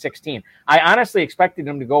quarterback 16. I honestly expected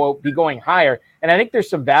him to be going higher, and I think there's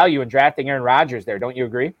some value in drafting Aaron Rodgers there. Don't you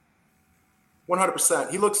agree? 100%.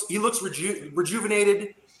 He looks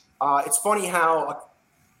rejuvenated. It's funny how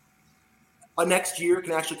a next year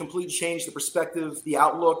can actually completely change the perspective, the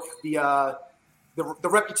outlook, the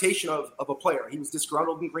reputation of a player. He was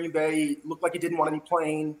disgruntled in Green Bay. Looked like he didn't want to be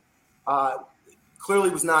playing. Clearly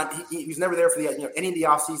was not. He was never there for any of the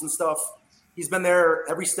offseason stuff. He's been there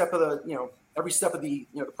every step of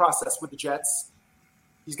the process with the Jets.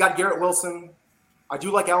 He's got Garrett Wilson. I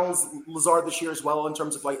do like Alan Lazard this year as well in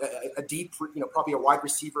terms of like a deep, probably a wide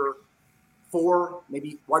receiver 4,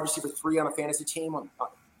 maybe wide receiver 3 on a fantasy team.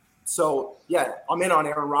 So yeah, I'm in on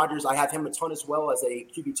Aaron Rodgers. I have him a ton as well as a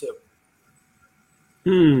QB2.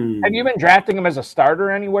 Have you been drafting him as a starter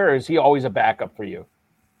anywhere, or is he always a backup for you?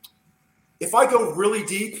 If I go really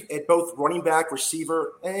deep at both running back,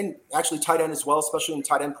 receiver, and actually tight end as well, especially in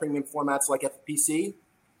tight end premium formats like FFPC,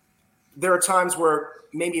 there are times where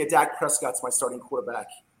maybe a Dak Prescott's my starting quarterback.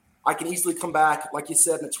 I can easily come back, like you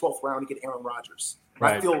said, in the 12th round and get Aaron Rodgers.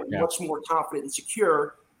 Right. I feel much more confident and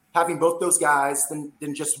secure having both those guys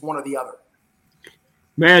than just one or the other.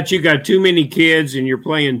 Matt, you got too many kids and you're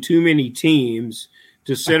playing too many teams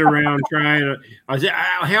to sit around trying to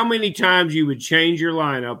 – how many times you would change your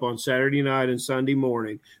lineup on Saturday night and Sunday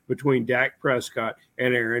morning between Dak Prescott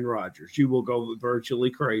and Aaron Rodgers? You will go virtually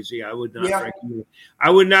crazy. I would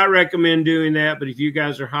not recommend doing that, but if you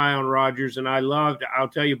guys are high on Rodgers, and I'll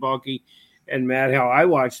tell you, Balky and Matt, how I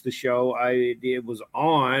watched the show. It was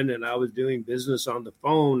on, and I was doing business on the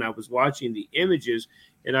phone. I was watching the images,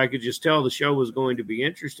 and I could just tell the show was going to be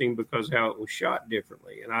interesting because how it was shot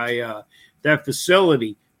differently. And that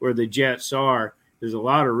facility where the Jets are, there's a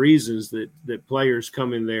lot of reasons that players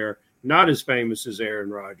come in there, not as famous as Aaron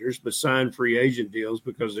Rodgers, but sign free agent deals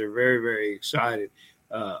because they're very, very excited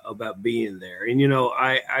about being there. And,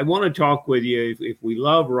 I want to talk with you. If we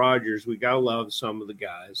love Rodgers, we got to love some of the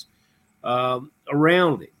guys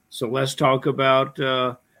around him. So let's talk about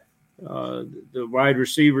the wide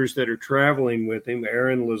receivers that are traveling with him,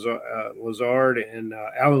 Aaron Lazard and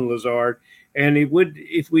Alan Lazard. And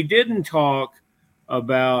if we didn't talk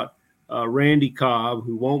about Randy Cobb,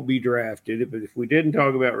 who won't be drafted, but if we didn't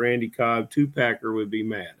talk about Randy Cobb, Two-Packer would be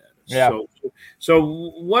mad at us. Yeah.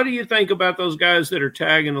 So what do you think about those guys that are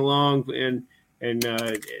tagging along and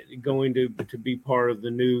going to be part of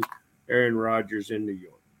the new Aaron Rodgers in New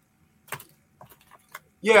York?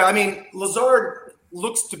 Yeah, I mean, Lazard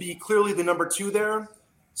looks to be clearly the number 2 there.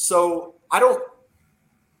 So I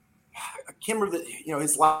can't remember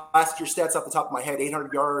his last year stats off the top of my head,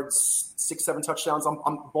 800 yards, 6-7 touchdowns. I'm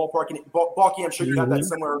ballparking. Balky, I'm sure you have that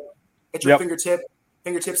somewhere at your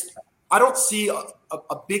fingertips. I don't see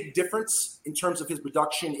a big difference in terms of his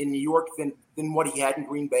production in New York than what he had in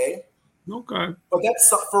Green Bay. Okay. But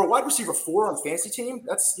that's for a wide receiver 4 on the fantasy team.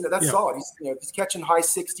 That's solid. He's catching high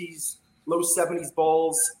 60s, low 70s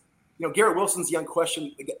balls. Garrett Wilson's the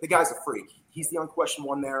unquestioned. The guy's a freak. He's the unquestioned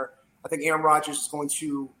one there. I think Aaron Rodgers is going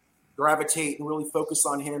to gravitate and really focus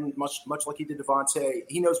on him, much like he did Devontae.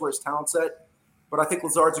 He knows where his talent's at, but I think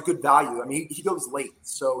Lazard's a good value. I mean, he goes late,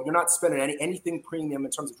 so you're not spending anything premium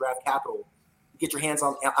in terms of draft capital to get your hands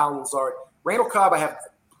on Alan Lazard. Randall Cobb, I have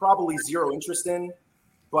probably zero interest in,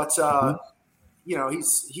 but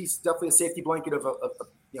he's definitely a safety blanket of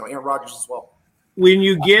Aaron Rodgers as well. When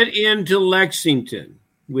you get into Lexington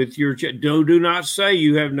with your do not say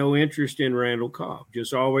you have no interest in Randall Cobb.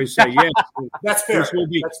 Just always say yes. That's fair.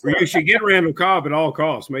 You should get Randall Cobb at all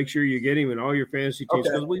costs. Make sure you get him in all your fantasy teams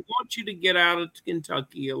because we want you to get out of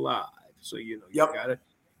Kentucky alive. So you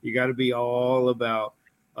gotta be all about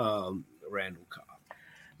Randall Cobb.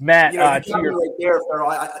 Matt, right there,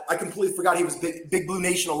 Farrell. I completely forgot he was Big Blue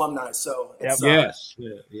Nation alumni. So yes,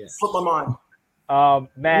 slipped my mind.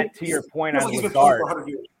 Matt, to your point on Lazard,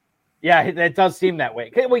 yeah, that does seem that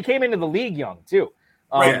way. We came into the league young too,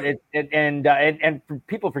 and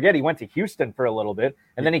people forget he went to Houston for a little bit,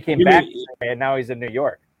 and then he came back, and now he's in New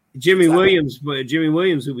York. Jimmy Williams,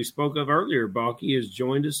 who we spoke of earlier, Balky, has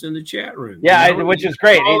joined us in the chat room. Yeah, which is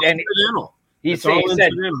great. He said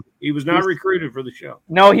he was not recruited for the show.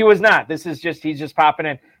 No, he was not. He's just popping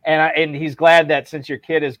in, and he's glad that since your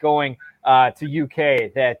kid is going to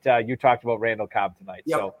UK, that you talked about Randall Cobb tonight.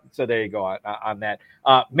 Yep. So there you go on that.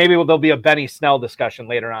 Maybe there'll be a Benny Snell discussion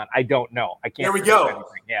later on. I don't know. I can't. There we go. Anything.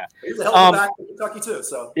 Yeah, he's a hell of a back in Kentucky too.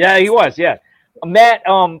 So yeah, he was. Yeah, Matt.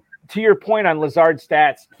 To your point on Lazard's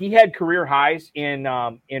stats, he had career highs in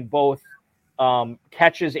both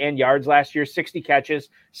catches and yards last year. 60 catches,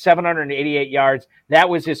 788 yards. That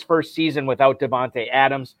was his first season without Devontae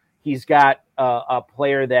Adams. He's got a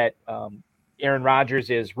player that Aaron Rodgers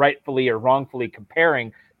is rightfully or wrongfully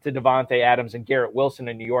comparing to Devontae Adams and Garrett Wilson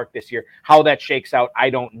in New York this year. How that shakes out, I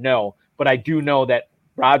don't know. But I do know that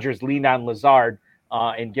Rodgers leaned on Lazard,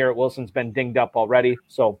 and Garrett Wilson's been dinged up already.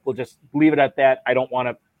 So we'll just leave it at that. I don't want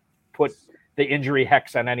to put the injury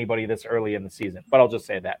hex on anybody this early in the season, but I'll just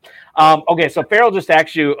say that. Okay, so Farrell just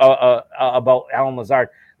asked you about Alan Lazard.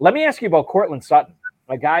 Let me ask you about Cortland Sutton,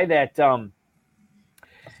 a guy that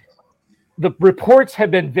the reports have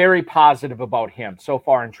been very positive about him so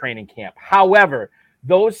far in training camp. However,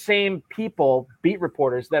 those same people, beat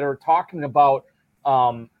reporters that are talking about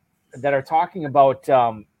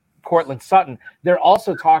Courtland Sutton, they're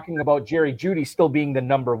also talking about Jerry Jeudy still being the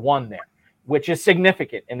number one there, which is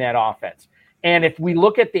significant in that offense. And if we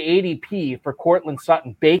look at the ADP for Courtland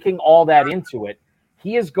Sutton, baking all that into it,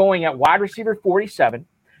 he is going at wide receiver 47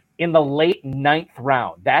 in the late 9th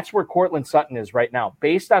round. That's where Courtland Sutton is right now.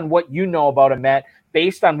 Based on what you know about him, Matt,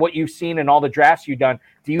 based on what you've seen in all the drafts you've done,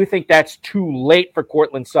 do you think that's too late for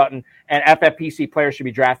Courtland Sutton and FFPC players should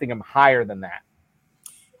be drafting him higher than that?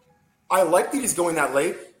 I like that he's going that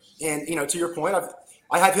late. And, to your point,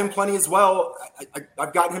 I have him plenty as well.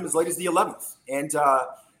 I've gotten him as late as the 11th. And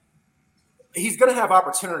he's going to have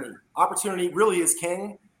opportunity. Opportunity really is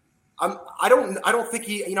king. I don't think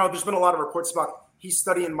he, there's been a lot of reports about he's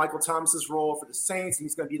studying Michael Thomas's role for the Saints, and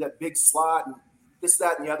he's going to be that big slot and this,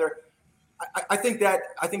 that, and the other. I think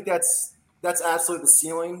that's absolutely the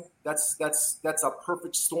ceiling. That's a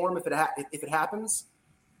perfect storm if it happens.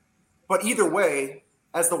 But either way,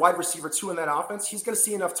 as the wide receiver 2 in that offense, he's going to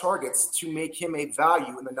see enough targets to make him a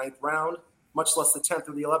value in the 9th round, much less the 10th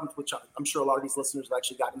or the 11th, which I'm sure a lot of these listeners have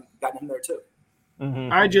actually gotten him there too.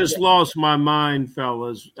 Mm-hmm. I just lost my mind,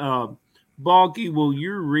 fellas. Balky, will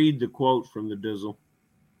you read the quote from the Dizzle?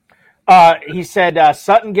 He said,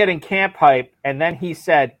 Sutton getting camp hype, and then he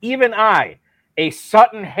said, even I, a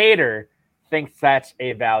Sutton hater, thinks that's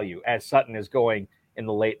a value, as Sutton is going in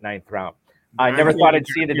the late 9th round. I never thought I'd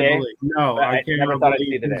see today. No, I never thought I'd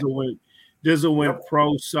see today. Dizzle went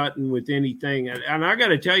pro Sutton with anything. And I got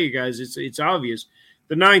to tell you guys, it's obvious.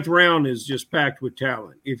 The 9th round is just packed with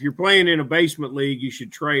talent. If you're playing in a basement league, you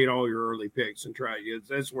should trade all your early picks and try.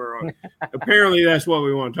 That's where apparently that's what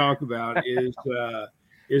we want to talk about is the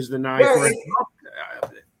 9th round.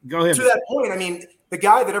 Go ahead. To that point, I mean, the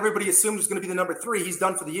guy that everybody assumed was going to be the number 3, he's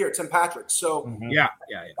done for the year, Tim Patrick. So yeah.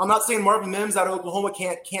 I'm not saying Marvin Mims out of Oklahoma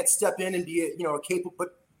can't step in and be a capable,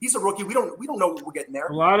 but he's a rookie. We don't know what we're getting there.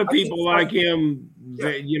 A lot of people like him,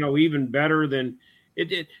 even better than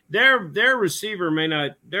it. Their receiver may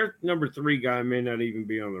not, their number 3 guy may not even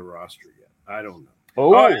be on the roster yet. I don't know.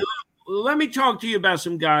 Oh, let me talk to you about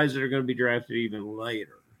some guys that are going to be drafted even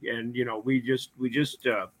later. And we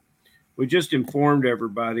just informed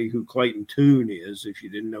everybody who Clayton Tune is, if you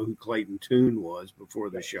didn't know who Clayton Tune was before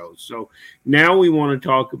the show. So now we want to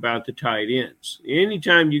talk about the tight ends.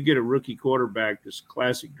 Anytime you get a rookie quarterback, this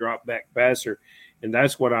classic drop back passer, and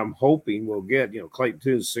that's what I'm hoping we'll get. Clayton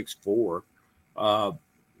Tune is 6'4".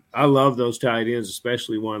 I love those tight ends,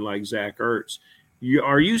 especially one like Zach Ertz.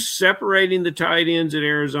 Are you separating the tight ends at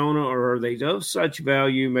Arizona, or are they of such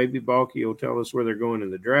value? Maybe Balky will tell us where they're going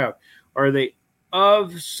in the draft. Are they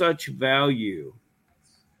of such value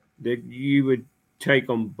that you would take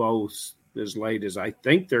them both as late as I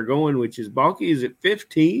think they're going, which is Balky? Is it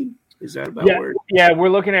 15? Is that about where? Yeah, we're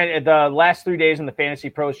looking at the last 3 days in the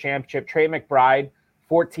Fantasy Pros Championship. Trey McBride,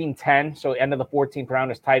 14-10, so end of the 14th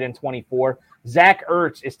round is tight end 24. Zach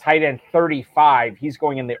Ertz is tight end 35. He's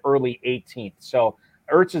going in the early 18th. So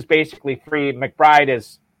Ertz is basically free. McBride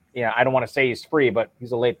is, I don't want to say he's free, but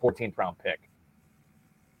he's a late 14th round pick.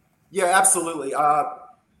 Yeah, absolutely.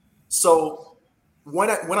 So when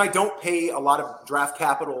I don't pay a lot of draft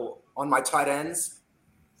capital on my tight ends,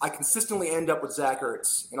 I consistently end up with Zach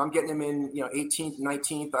Ertz, and I'm getting him in 18th,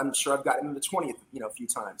 19th. I'm sure I've gotten him in the 20th a few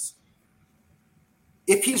times.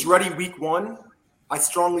 If he's ready week 1, I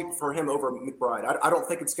strongly prefer him over McBride. I don't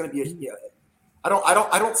think it's going to be I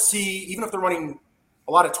don't see, even if they're running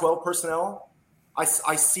a lot of 12 personnel, I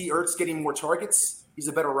see Ertz getting more targets. He's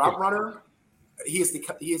a better route runner. He is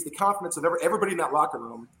the confidence of everybody in that locker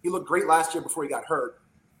room. He looked great last year before he got hurt.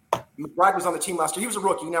 McBride was on the team last year. He was a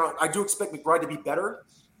rookie. Now, I do expect McBride to be better,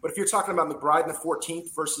 but if you're talking about McBride in the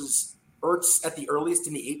 14th versus Ertz at the earliest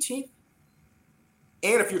in the 18th,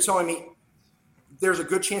 and if you're telling me there's a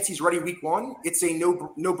good chance he's ready week 1, it's a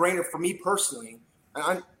no-brainer for me personally.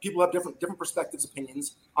 People have different perspectives,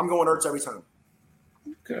 opinions. I'm going Ertz every time.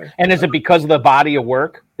 Okay. And is it because of the body of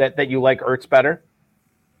work that you like Ertz better?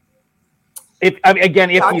 If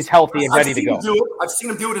he's healthy and ready to go. I've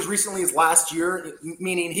seen him do it as recently as last year,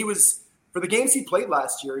 meaning he was, for the games he played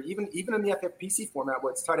last year, even in the FFPC format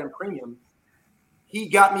where it's tight end premium, he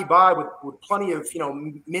got me by with plenty of,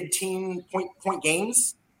 mid-teen point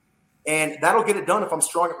games. And that'll get it done if I'm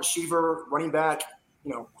strong at receiver, running back,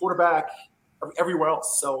 quarterback, everywhere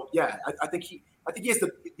else. So, yeah, I think he has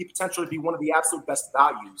the potential to be one of the absolute best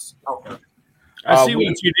values out there. I see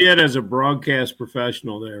what you did as a broadcast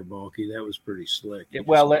professional there, Balky. That was pretty slick.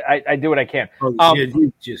 Well, I do what I can.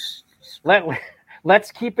 Let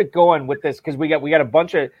let's keep it going with this because we got a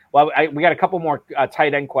bunch of we got a couple more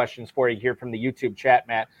tight end questions for you here from the YouTube chat,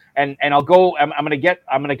 Matt. And I'll go. I'm gonna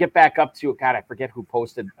get back up to God. I forget who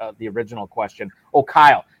posted the original question. Oh,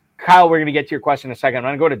 Kyle. Kyle, we're gonna get to your question in a second. I'm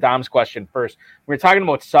gonna go to Dom's question first. We're talking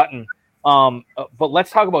about Sutton, but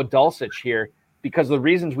let's talk about Dulcich here because the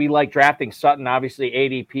reasons we like drafting Sutton, obviously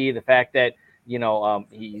ADP, the fact that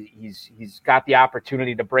he's got the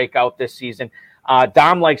opportunity to break out this season.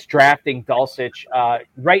 Dom likes drafting Dulcich.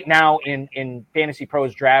 Right now in Fantasy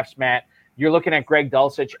Pros drafts, Matt, you're looking at Greg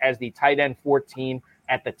Dulcich as the tight end 14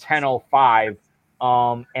 at the 10:05.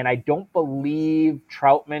 And I don't believe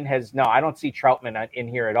Troutman I don't see Troutman in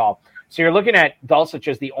here at all. So you're looking at Dulcich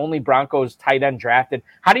as the only Broncos tight end drafted.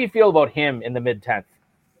 How do you feel about him in the mid-10th?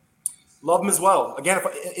 Love him as well. Again,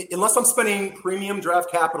 unless I'm spending premium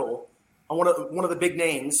draft capital on one of the big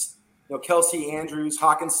names, Kelsey, Andrews,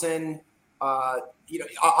 Hawkinson,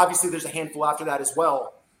 obviously there's a handful after that as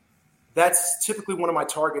well. That's typically one of my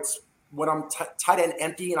targets when I'm tight end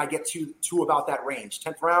empty and I get to about that range.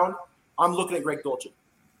 10th round, I'm looking at Greg Dulcich.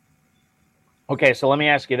 Okay, so let me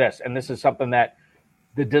ask you this, and this is something that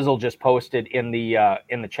the Dizzle just posted in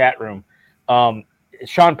the chat room.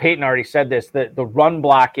 Sean Payton already said this, that the run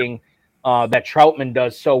blocking that Troutman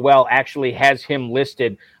does so well actually has him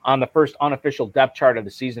listed on the first unofficial depth chart of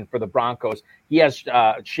the season for the Broncos. He has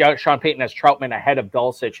Sean Payton has Troutman ahead of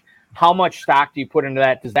Dulcich. How much stock do you put into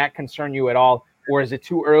that? Does that concern you at all, or is it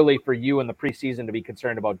too early for you in the preseason to be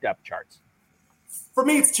concerned about depth charts? For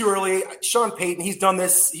me, it's too early. Sean Payton, he's done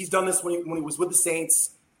this when he was with the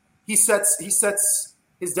Saints. He sets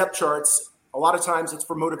his depth charts. A lot of times, it's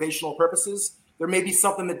for motivational purposes. There may be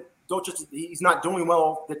something that he's not doing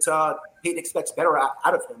well that Payton expects better out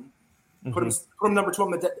of him. Mm-hmm. Put him number 2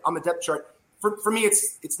 on the depth chart. For me,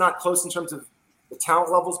 it's not close in terms of the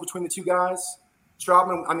talent levels between the two guys.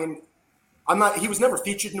 Troutman, I mean, he was never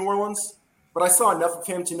featured in New Orleans, but I saw enough of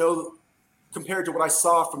him to know, compared to what I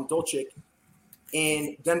saw from Dulcich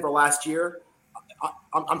in Denver last year,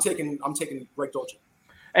 I'm taking Greg Dulcich.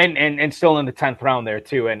 And still in the 10th round there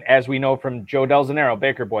too. And as we know from Joe Del Zanero,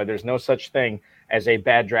 Baker Boy, there's no such thing as a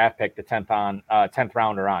bad draft pick, the 10th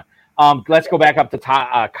rounder on. Let's go back up to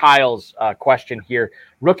Kyle's question here.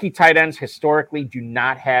 Rookie tight ends historically do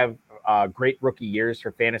not have great rookie years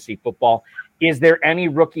for fantasy football. Is there any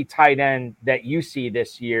rookie tight end that you see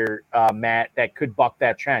this year, Matt, that could buck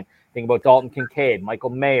that trend? Think about Dalton Kincaid, Michael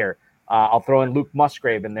Mayer. I'll throw in Luke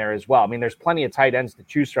Musgrave in there as well. I mean, there's plenty of tight ends to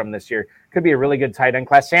choose from this year. Could be a really good tight end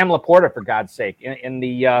class. Sam Laporta, for God's sake, in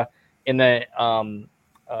the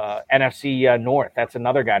NFC North. That's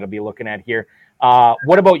another guy to be looking at here.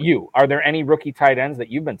 What about you? Are there any rookie tight ends that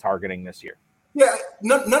you've been targeting this year? Yeah,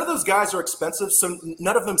 none of those guys are expensive, so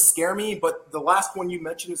none of them scare me. But the last one you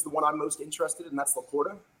mentioned is the one I'm most interested in, and that's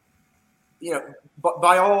Laporta. But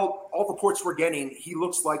by all reports we're getting, he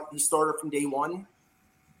looks like the starter from day one.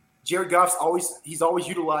 Jared Goff's always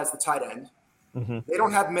utilized the tight end. Mm-hmm. They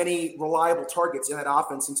don't have many reliable targets in that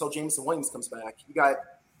offense until Jameson Williams comes back. You got,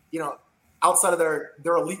 outside of their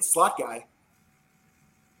elite slot guy,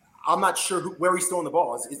 I'm not sure where he's throwing the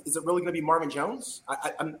ball. Is it really going to be Marvin Jones?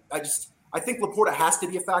 I think Laporta has to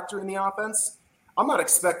be a factor in the offense. I'm not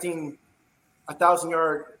expecting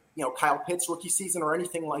 1,000-yard, Kyle Pitts rookie season or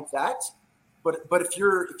anything like that. But if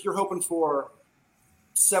you're hoping for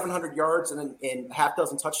 700 yards and half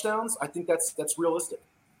dozen touchdowns, I think that's realistic.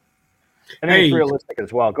 I think it's realistic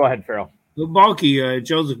as well. Go ahead, Farrell. The bulky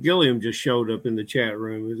Joseph Gilliam just showed up in the chat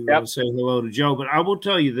room. We're going to say hello to Joe, but I will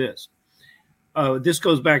tell you this. This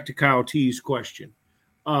goes back to Kyle T's question,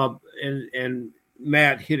 and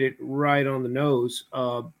Matt hit it right on the nose.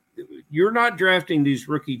 You're not drafting these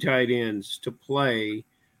rookie tight ends to play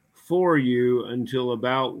for you until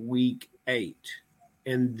about week 8,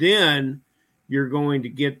 and then you're going to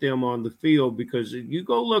get them on the field, because if you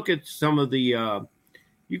go look at some of the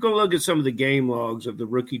game logs of the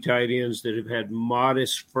rookie tight ends that have had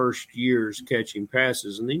modest first years catching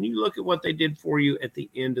passes, and then you look at what they did for you at the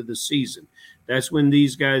end of the season. That's when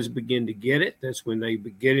these guys begin to get it. That's when they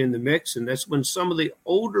get in the mix, and that's when some of the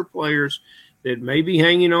older players that may be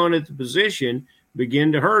hanging on at the position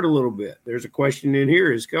begin to hurt a little bit. There's a question in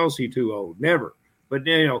here: is Kelsey too old? Never. But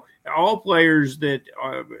all players that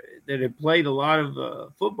have played a lot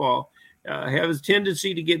of football have a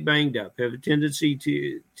tendency to get banged up, have a tendency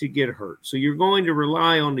to get hurt. So you're going to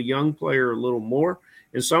rely on the young player a little more.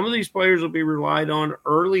 And some of these players will be relied on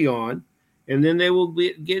early on, and then they will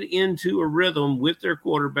get into a rhythm with their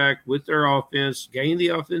quarterback, with their offense, gain the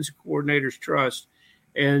offensive coordinator's trust,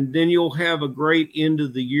 and then you'll have a great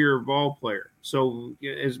end-of-the-year ball player. So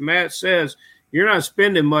as Matt says, you're not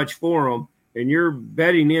spending much for them. and you're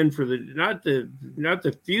betting in for not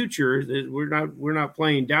the future. We're not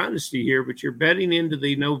playing dynasty here, but you're betting into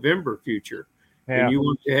the November future. Yeah. And you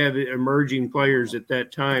want to have emerging players at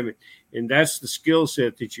that time, and that's the skill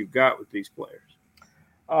set that you've got with these players.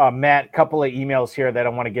 Matt, a couple of emails here that I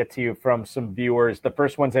want to get to you from some viewers. The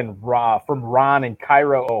first one's from Ron in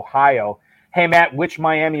Cairo, Ohio. Hey, Matt, which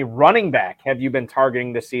Miami running back have you been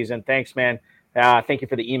targeting this season? Thanks, man. Thank you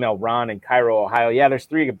for the email, Ron in Cairo, Ohio. Yeah, there's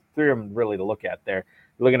three of them really to look at there.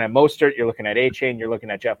 You're looking at Mostert, you're looking at A-Chain, you're looking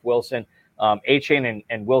at Jeff Wilson. A-Chain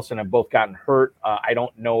and Wilson have both gotten hurt. I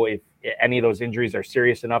don't know if any of those injuries are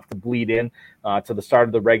serious enough to bleed in to the start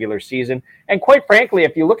of the regular season. And quite frankly,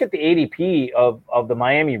 if you look at the ADP of the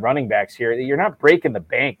Miami running backs here, you're not breaking the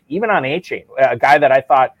bank, even on A-Chain, a guy that I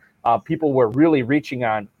thought people were really reaching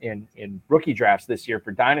on in rookie drafts this year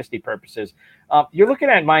for dynasty purposes. You're looking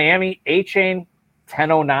at Miami, A-Chain,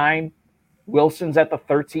 1009, Wilson's at the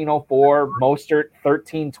 1304, Mostert,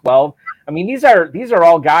 1312. I mean, these are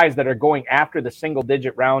all guys that are going after the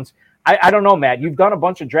single-digit rounds. I don't know, Matt. You've done a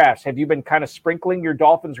bunch of drafts. Have you been kind of sprinkling your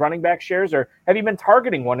Dolphins running back shares, or have you been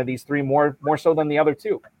targeting one of these three more so than the other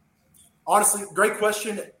two? Honestly, great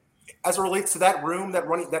question. As it relates to that room, that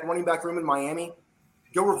running back room in Miami,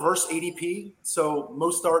 go reverse ADP. So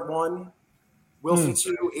Mostert 1, Wilson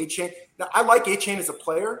 2, A-Chain. Now, I like A-Chain as a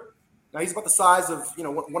player. Now he's about the size of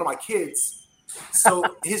one of my kids. So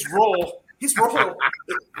his role, he's never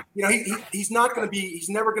going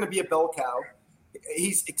to be a bell cow.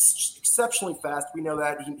 He's exceptionally fast. We know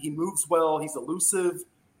that. He moves well. He's elusive.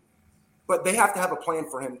 But they have to have a plan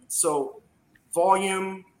for him. So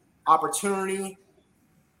volume, opportunity,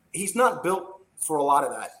 he's not built for a lot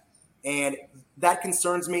of that. And that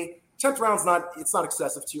concerns me. 10th round's not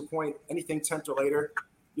excessive, to your point. Anything 10th or later,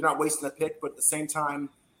 you're not wasting a pick. But at the same time,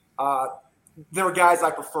 there are guys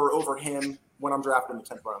I prefer over him when I'm drafting the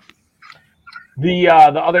 10th round. The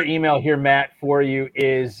other email here, Matt, for you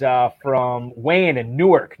is from Wayne in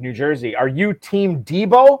Newark, New Jersey. Are you Team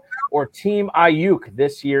Debo or Team Ayuk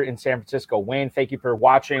this year in San Francisco? Wayne, thank you for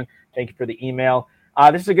watching. Thank you for the email.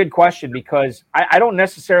 This is a good question because I don't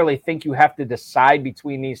necessarily think you have to decide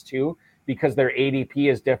between these two because their ADP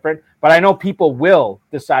is different. But I know people will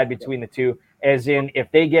decide between the two, as in if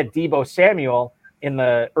they get Debo Samuel in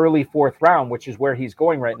the early 4th round, which is where he's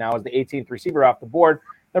going right now as the 18th receiver off the board,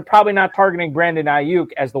 they're probably not targeting Brandon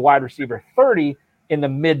Ayuk as the wide receiver 30 in the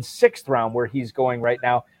mid 6th round where he's going right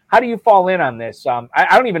now. How do you fall in on this? I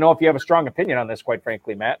don't even know if you have a strong opinion on this, quite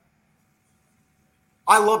frankly, Matt.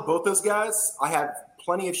 I love both those guys. I have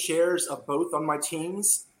plenty of shares of both on my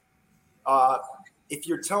teams. If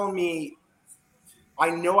you're telling me I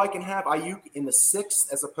know I can have Ayuk in the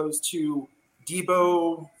 6th as opposed to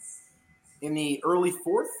Debo in the early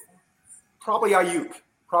 4th, probably Ayuk.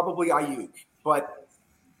 But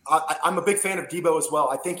I'm a big fan of Debo as well.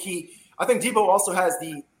 I think Debo also has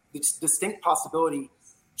the distinct possibility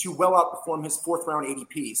to well outperform his 4th round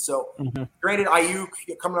ADP. So, Granted, Ayuk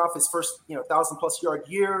coming off his first 1,000+ yard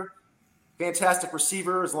year, fantastic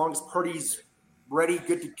receiver as long as Purdy's ready,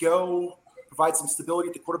 good to go, provide some stability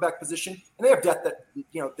at the quarterback position, and they have depth that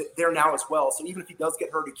they're now as well. So even if he does get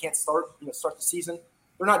hurt, he can't start the season.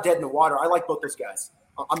 They're not dead in the water. I like both those guys.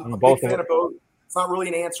 I'm a big fan of both. It's not really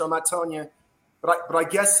an answer. I'm not telling you. But I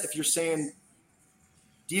guess if you're saying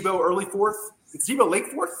Debo early 4th, it's Debo late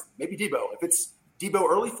 4th, maybe Debo. If it's Debo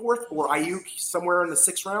early 4th or Ayuk somewhere in the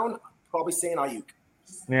 6th round, probably saying Ayuk.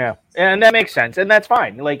 Yeah, and that makes sense, and that's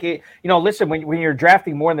fine. Listen, when you're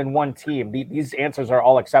drafting more than one team, these answers are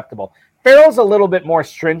all acceptable. Farrell's a little bit more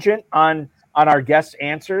stringent on our guest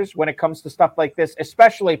answers when it comes to stuff like this,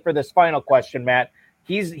 especially for this final question, Matt.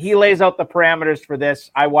 He lays out the parameters for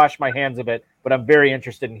this. I wash my hands of it, but I'm very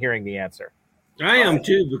interested in hearing the answer. I am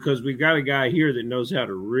too, because we got a guy here that knows how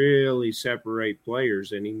to really separate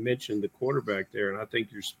players, and he mentioned the quarterback there, and I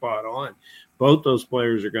think you're spot on. Both those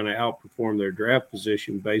players are going to outperform their draft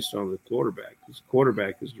position based on the quarterback. This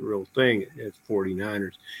quarterback is the real thing at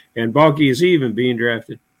 49ers. And Balky, is he even being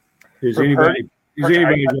drafted? Is anybody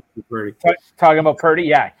drafting Purdy? Talking about Purdy?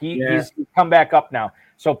 Yeah, he's come back up now.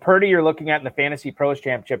 So Purdy, you're looking at in the Fantasy Pros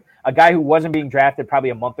Championship, a guy who wasn't being drafted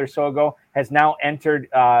probably a month or so ago has now entered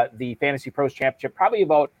the Fantasy Pros Championship probably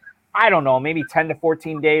about, I don't know, maybe 10 to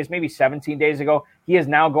 14 days, maybe 17 days ago. He is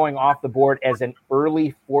now going off the board as an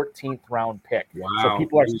early 14th round pick. Wow. So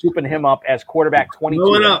people are scooping him up as quarterback 22.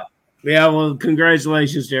 Going up. Yeah, well,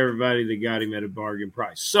 congratulations to everybody that got him at a bargain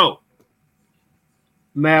price. So,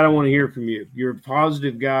 Matt, I want to hear from you. You're a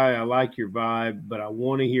positive guy. I like your vibe, but I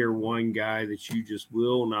want to hear one guy that you just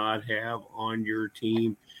will not have on your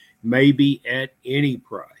team, maybe at any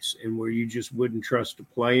price, and where you just wouldn't trust to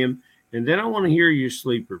play him. And then I want to hear your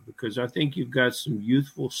sleeper, because I think you've got some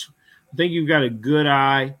I think you've got a good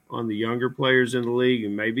eye on the younger players in the league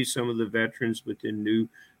and maybe some of the veterans within new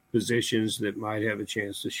positions that might have a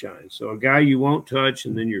chance to shine. So a guy you won't touch,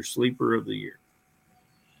 and then your sleeper of the year.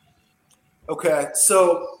 Okay,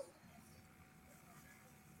 so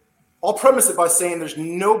I'll premise it by saying there's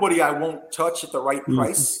nobody I won't touch at the right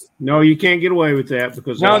price. No, you can't get away with that,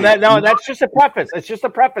 because that's just a preface. It's just a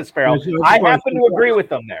preface, Farrell. I happen to agree with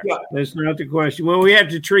them there. Yeah. That's not the question. Well, we have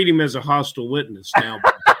to treat him as a hostile witness now.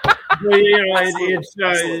 Well,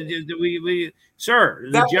 sir,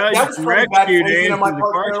 the judge that was probably bad you phrasing to on my answer the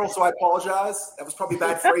part, question. Farrell, so I apologize. That was probably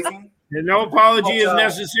bad phrasing. And no apology is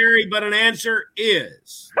necessary, but an answer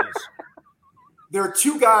is. Yes. There are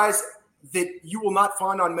two guys that you will not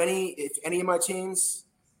find on if any of my teams.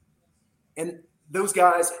 And those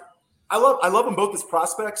guys, I love them both as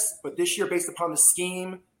prospects, but this year, based upon the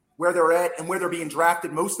scheme, where they're at, and where they're being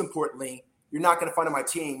drafted, most importantly, you're not going to find on my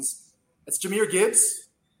teams. It's Jahmyr Gibbs.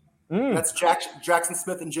 That's Jackson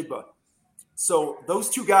Smith and Jigba. So those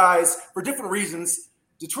two guys, for different reasons,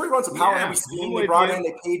 Detroit runs a power-heavy scheme. They brought in,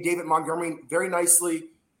 they paid David Montgomery very nicely.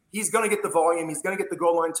 He's going to get the volume. He's going to get the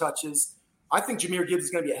goal line touches. I think Jahmyr Gibbs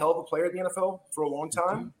is going to be a hell of a player in the NFL for a long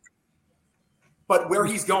time. But where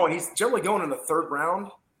he's going, he's generally going in the third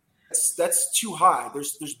round. That's too high.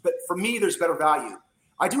 For me, there's better value.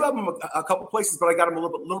 I do have him a couple places, but I got him a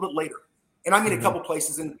little bit later. And I mean a couple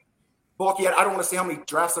places. And Balky, I don't want to say how many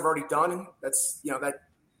drafts I've already done. That's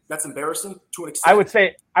embarrassing to an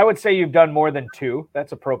extent. I would say you've done more than 2.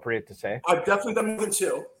 That's appropriate to say. I've definitely done more than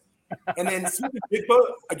 2. And then Jigba,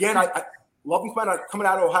 again, I love him coming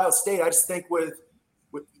out of Ohio State. I just think with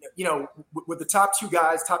the top 2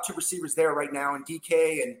 guys, top 2 receivers there right now, and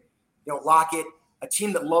DK and Lockett, a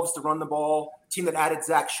team that loves to run the ball, a team that added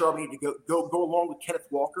Zach Charbonnet to go along with Kenneth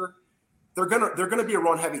Walker, they're gonna be a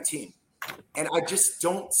run heavy team, and I just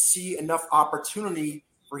don't see enough opportunity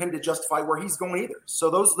for him to justify where he's going either. So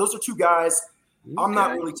those are 2 guys I'm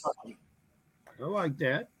not really touching. I like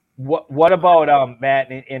that. What about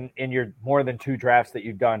Matt in your more than 2 drafts that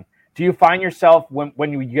you've done? Do you find yourself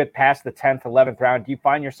when you get past the 10th, 11th round, do you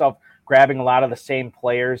find yourself grabbing a lot of the same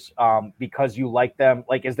players because you like them?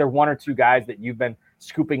 Like, is there 1 or 2 guys that you've been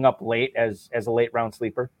scooping up late as a late round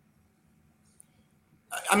sleeper?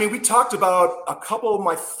 I mean, we talked about a couple of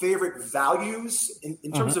my favorite values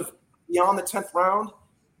in terms of beyond the 10th round.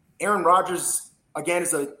 Aaron Rodgers, again,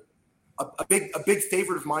 is a big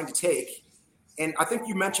favorite of mine to take. And I think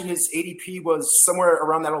you mentioned his ADP was somewhere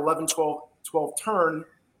around that 11, 12 turn.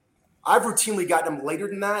 I've routinely gotten him later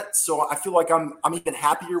than that, so I feel like I'm even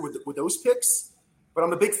happier with those picks. But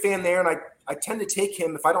I'm a big fan there, and I tend to take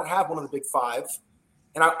him if I don't have one of the big 5,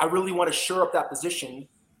 and I really want to shore up that position.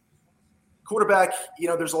 Quarterback,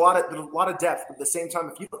 there's a lot of depth, but at the same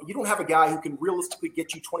time, if you don't have a guy who can realistically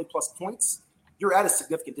get you 20+ points, you're at a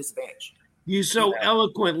significant disadvantage. You so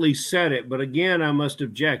eloquently said it, but again, I must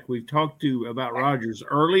object. We've talked about Rodgers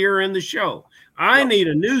earlier in the show. I need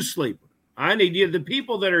a new sleeper. I need the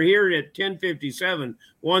people that are here at 10:57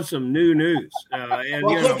 want some new news. And I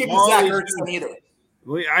can't give you Zach Ertz either.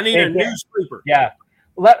 I need a new sleeper. Yeah,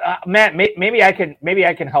 Matt. Maybe I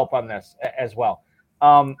can help on this as well.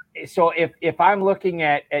 So if I'm looking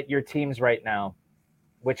at your teams right now,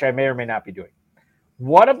 which I may or may not be doing,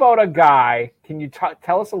 what about a guy? Can you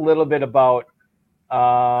tell us a little bit about?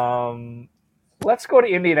 Let's go to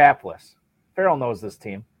Indianapolis. Farrell knows this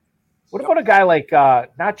team. What about a guy like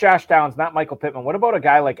not Josh Downs, not Michael Pittman? What about a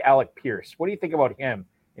guy like Alec Pierce? What do you think about him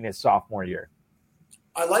in his sophomore year?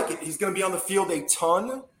 I like it. He's going to be on the field a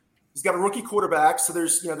ton. He's got a rookie quarterback, so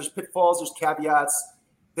there's pitfalls, there's caveats.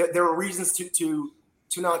 There are reasons to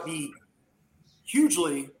not be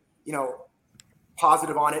hugely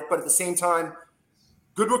positive on it, but at the same time,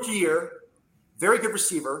 good rookie year, very good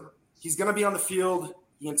receiver. He's going to be on the field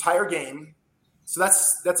the entire game, so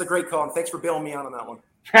that's a great call. And thanks for bailing me out on that one.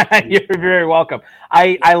 You're very welcome.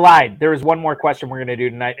 I lied. There is one more question we're going to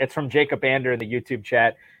do tonight. It's from Jacob Ander in the YouTube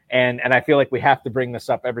chat, and I feel like we have to bring this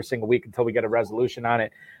up every single week until we get a resolution on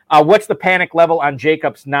it. What's the panic level on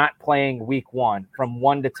Jacobs not playing week 1 from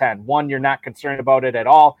 1 to 10? 1, you're not concerned about it at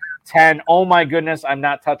all. 10, oh my goodness, I'm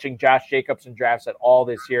not touching Josh Jacobs in drafts at all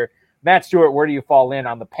this year. Matt Stewart, where do you fall in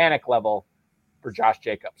on the panic level for Josh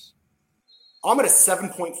Jacobs? I'm at a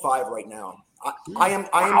 7.5 right now. I am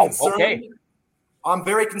concerned. Okay. I'm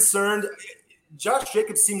very concerned. Josh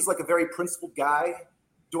Jacobs seems like a very principled guy.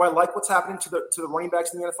 Do I like what's happening to the running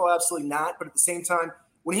backs in the NFL? Absolutely not. But at the same time,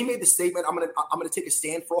 when he made the statement, I'm gonna take a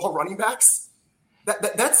stand for all running backs.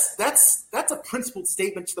 That's a principled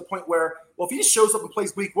statement to the point where, well, if he just shows up and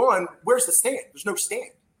plays week 1, where's the stand? There's no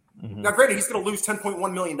stand. Mm-hmm. Now, granted, he's going to lose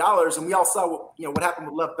 $10.1 million, and we all saw what happened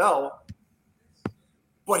with Lev Bell.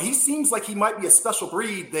 But he seems like he might be a special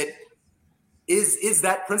breed that is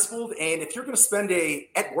that principled. And if you're going to spend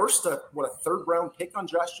at worst a third-round pick on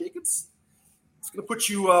Josh Jacobs, it's going to put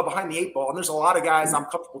you behind the eight ball. And there's a lot of guys I'm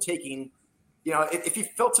comfortable taking. If he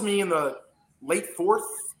fell to me in the late fourth,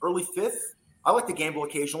 early fifth, I like to gamble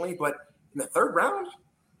occasionally. But in the third round,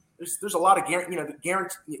 there's a lot of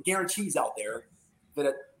guarantees out there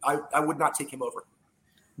that I would not take him over.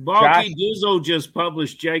 Balky Dizzo just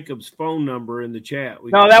published Jacob's phone number in the chat.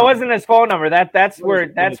 No, that wasn't his phone number. That's where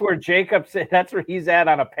Jacobs. That's where he's at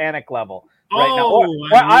on a panic level right now.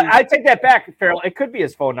 I take that back, Farrell. It could be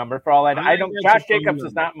his phone number for all I know. I don't. Josh Jacobs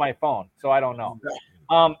is not my phone, so I don't know.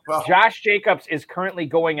 Josh Jacobs is currently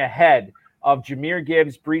going ahead of Jahmyr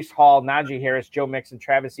Gibbs, Breece Hall, Najee Harris, Joe Mixon,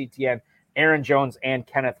 Travis Etienne, Aaron Jones, and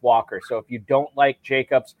Kenneth Walker. So if you don't like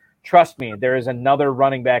Jacobs, trust me, there is another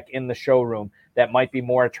running back in the showroom that might be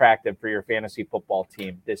more attractive for your fantasy football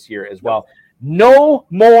team this year as well. No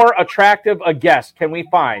more attractive a guest can we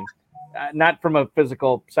find, not from a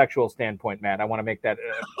physical, sexual standpoint, Matt. I want to make that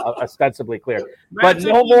ostensibly clear. But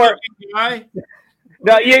no more.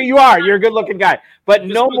 No, you are. You're a good-looking guy. But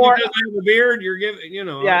just no more. You have a beard. You're giving,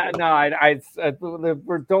 Yeah, don't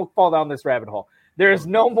fall down this rabbit hole. There is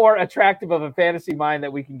no more attractive of a fantasy mind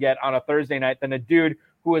that we can get on a Thursday night than a dude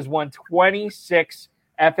who has won 26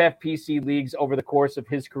 FFPC leagues over the course of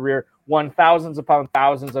his career, won thousands upon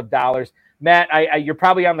thousands of dollars. Matt, you're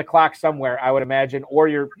probably on the clock somewhere, I would imagine, or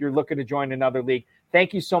you're looking to join another league.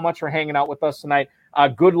 Thank you so much for hanging out with us tonight.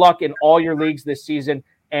 Good luck in all your leagues this season.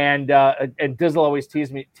 And Dizzle always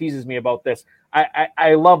teases me about this.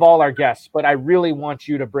 I love all our guests, but I really want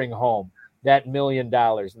you to bring home that $1 million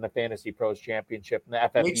in the Fantasy Pros Championship and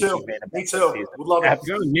the FFPC. Me too. Would love it.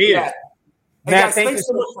 Yeah. Hey guys, thanks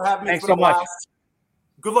so much for having me. Thanks so much.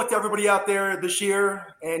 Good luck to everybody out there this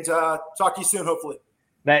year, and talk to you soon, hopefully.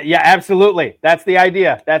 Yeah, absolutely. That's the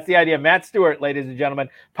idea. Matt Stewart, ladies and gentlemen,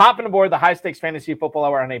 popping aboard the High Stakes Fantasy Football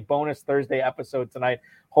Hour on a bonus Thursday episode tonight.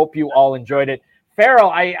 Hope you all enjoyed it.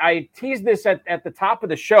 Farrell, I teased this at the top of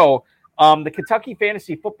the show. The Kentucky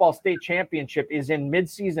Fantasy Football State Championship is in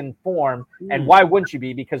midseason form, and why wouldn't you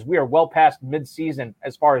be? Because we are well past midseason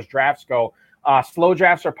as far as drafts go. Slow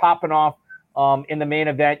drafts are popping off. In the main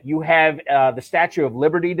event, you have the Statue of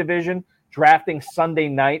Liberty division drafting Sunday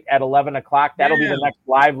night at 11 o'clock. That'll be the next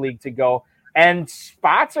live league to go. And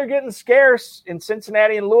spots are getting scarce in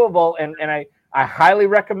Cincinnati and Louisville. And I highly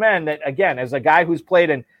recommend that, again, as a guy who's played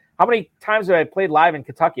in – how many times have I played live in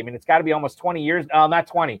Kentucky? I mean, it's got to be almost 20 years. Not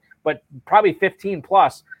 20, but probably 15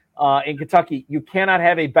 plus in Kentucky. You cannot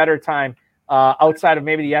have a better time outside of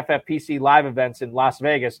maybe the FFPC live events in Las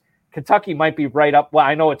Vegas. Kentucky might be right up. Well,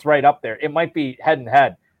 I know it's right up there. It might be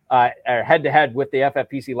head-to-head with the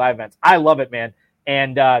FFPC live events. I love it, man.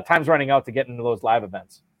 And time's running out to get into those live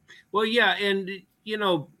events. Well, yeah, and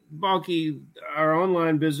Balky, our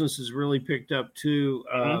online business has really picked up too,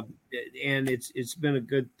 and it's been a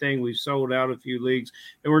good thing. We've sold out a few leagues,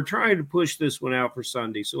 and we're trying to push this one out for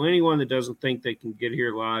Sunday. So anyone that doesn't think they can get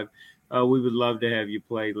here live, we would love to have you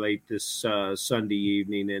play late this Sunday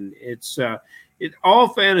evening. And it's all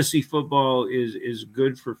fantasy football is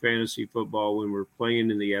good for fantasy football when we're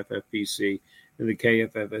playing in the FFPC and the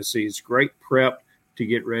KFFSC. It's great prep to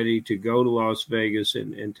get ready to go to Las Vegas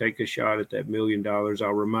and take a shot at that $1 million.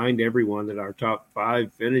 I'll remind everyone that our top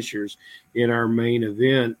 5 finishers in our main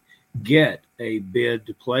event get a bid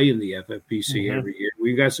to play in the FFPC every year.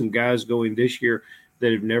 We've got some guys going this year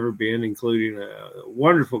that have never been, including a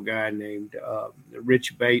wonderful guy named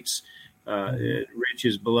Rich Bates. Rich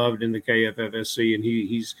is beloved in the KFFSC, and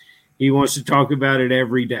he wants to talk about it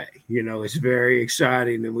every day. It's very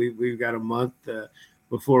exciting, and we've got a month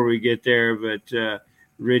before we get there, but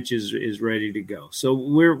Rich is ready to go. So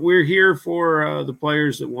we're here for the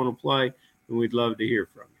players that want to play, and we'd love to hear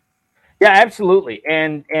from you. Yeah, absolutely,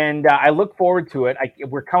 and I look forward to it.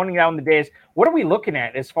 We're counting down the days. What are we looking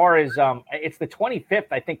at as far as it's the 25th?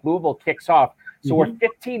 I think Louisville kicks off, so we're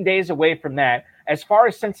 15 days away from that. As far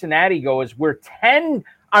as Cincinnati goes, we're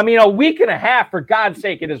a week and a half, for God's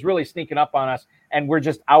sake. It is really sneaking up on us, and we're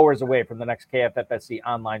just hours away from the next KFFSC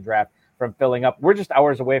online draft from filling up. We're just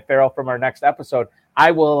hours away, Farrell, from our next episode.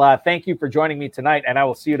 I will thank you for joining me tonight, and I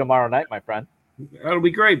will see you tomorrow night, my friend. That'll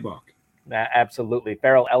be great, Buck. Absolutely.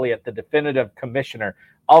 Farrell Elliott, the definitive commissioner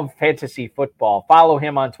of fantasy football. Follow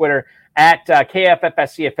him on Twitter at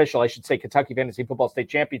KFFSC Official. I should say Kentucky Fantasy Football State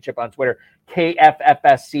Championship on Twitter,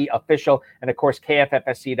 KFFSC Official, and, of course,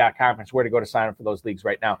 KFFSC.com. It's where to go to sign up for those leagues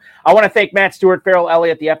right now. I want to thank Matt Stewart, Farrell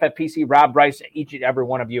Elliott, the FFPC, Rob Rice, each and every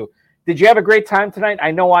one of you. Did you have a great time tonight? I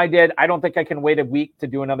know I did. I don't think I can wait a week to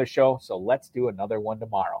do another show, so let's do another one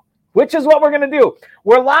tomorrow, which is what we're going to do.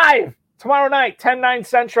 We're live tomorrow night, 10/9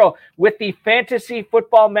 Central, with the Fantasy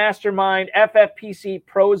Football Mastermind FFPC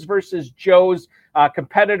Pros versus Joes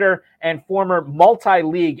competitor and former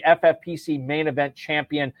multi-league FFPC main event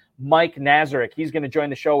champion, Mike Nazarick. He's going to join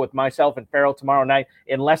the show with myself and Farrell tomorrow night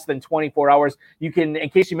in less than 24 hours. You can, in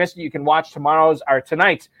case you missed it, you can watch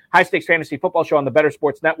tonight's High Stakes Fantasy Football Show on the Better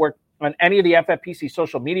Sports Network on any of the FFPC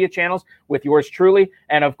social media channels with yours truly.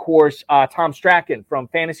 And of course, Tom Strachan from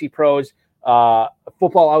Fantasy Pros,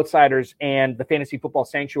 Football Outsiders, and the Fantasy Football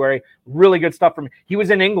Sanctuary. Really good stuff from he was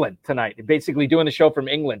in England tonight, basically doing the show from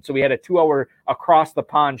England. So we had a 2-hour across the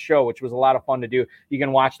pond show, which was a lot of fun to do. You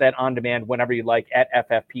can watch that on demand whenever you like at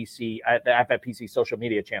FFPC, at the FFPC social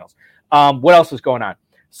media channels. What else is going on?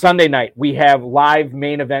 Sunday night, we have live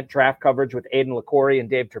main event draft coverage with Aiden LaCorey and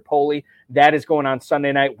Dave Tripoli. That is going on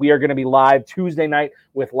Sunday night. We are going to be live Tuesday night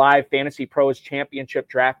with live Fantasy Pros Championship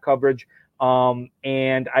draft coverage.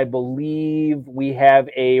 And I believe we have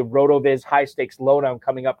a RotoViz High Stakes Lowdown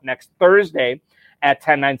coming up next Thursday at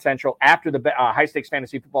 10/9 Central after the High Stakes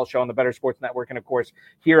Fantasy Football Show on the Better Sports Network and, of course,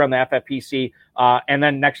 here on the FFPC. And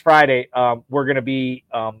then next Friday, we're going to be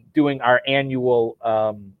doing our annual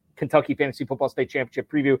Kentucky Fantasy Football State Championship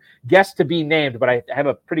preview. Guest to be named, but I have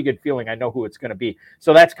a pretty good feeling I know who it's going to be.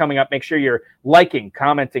 So that's coming up. Make sure you're liking,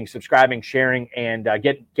 commenting, subscribing, sharing, and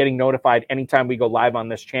getting notified anytime we go live on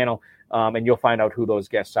this channel. And you'll find out who those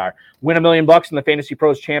guests are. Win $1 million in the Fantasy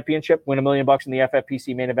Pros Championship. Win $1 million in the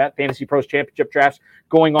FFPC main event. Fantasy Pros Championship drafts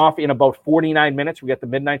going off in about 49 minutes. We got the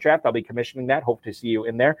midnight draft. I'll be commissioning that. Hope to see you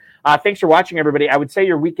in there. Thanks for watching, everybody. I would say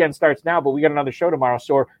your weekend starts now, but we got another show tomorrow.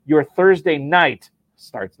 So your Thursday night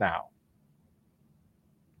starts now.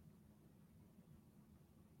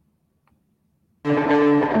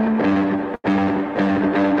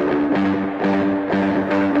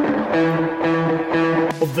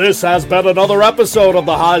 This has been another episode of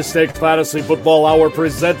the High Stakes Fantasy Football Hour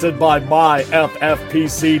presented by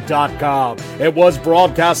MyFFPC.com. It was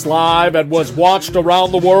broadcast live and was watched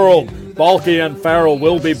around the world. Balky and Farrell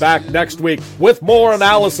will be back next week with more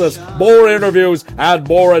analysis, more interviews, and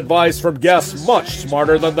more advice from guests much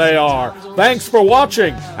smarter than they are. Thanks for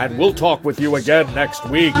watching, and we'll talk with you again next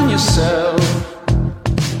week.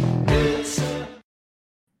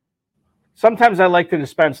 Sometimes I like to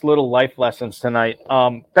dispense little life lessons tonight.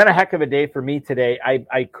 Been a heck of a day for me today.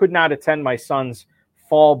 I could not attend my son's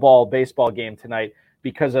fall ball baseball game tonight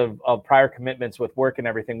because of prior commitments with work and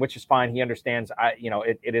everything, which is fine. He understands.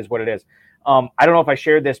 It is what it is. I don't know if I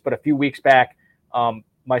shared this, but a few weeks back,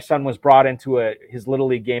 my son was brought into his Little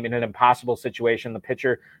League game in an impossible situation. The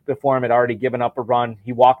pitcher before him had already given up a run.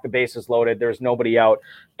 He walked the bases loaded. There was nobody out.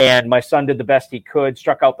 And my son did the best he could,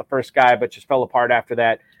 struck out the first guy, but just fell apart after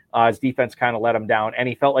that. His defense kind of let him down, and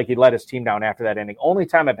he felt like he let his team down after that inning. Only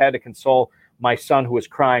time I've had to console my son, who was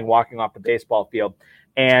crying walking off the baseball field.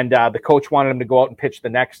 And the coach wanted him to go out and pitch the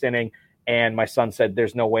next inning, and my son said,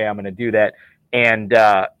 "There's no way I'm going to do that." And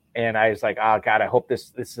I was like, "Oh God, I hope this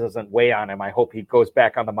doesn't weigh on him. I hope he goes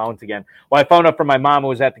back on the mound again." Well, I found out from my mom, who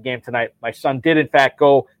was at the game tonight, my son did in fact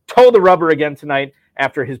go toe the rubber again tonight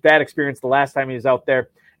after his bad experience the last time he was out there,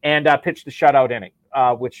 and pitched the shutout inning.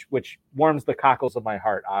 Which warms the cockles of my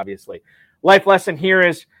heart, obviously. Life lesson here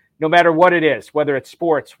is no matter what it is, whether it's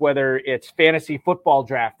sports, whether it's fantasy football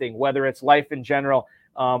drafting, whether it's life in general,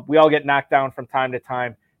 we all get knocked down from time to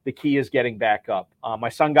time. The key is getting back up. My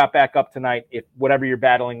son got back up tonight. If whatever you're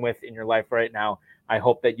battling with in your life right now, I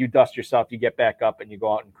hope that you dust yourself, you get back up, and you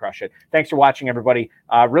go out and crush it. Thanks for watching, everybody.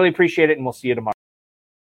 Really appreciate it, and we'll see you tomorrow.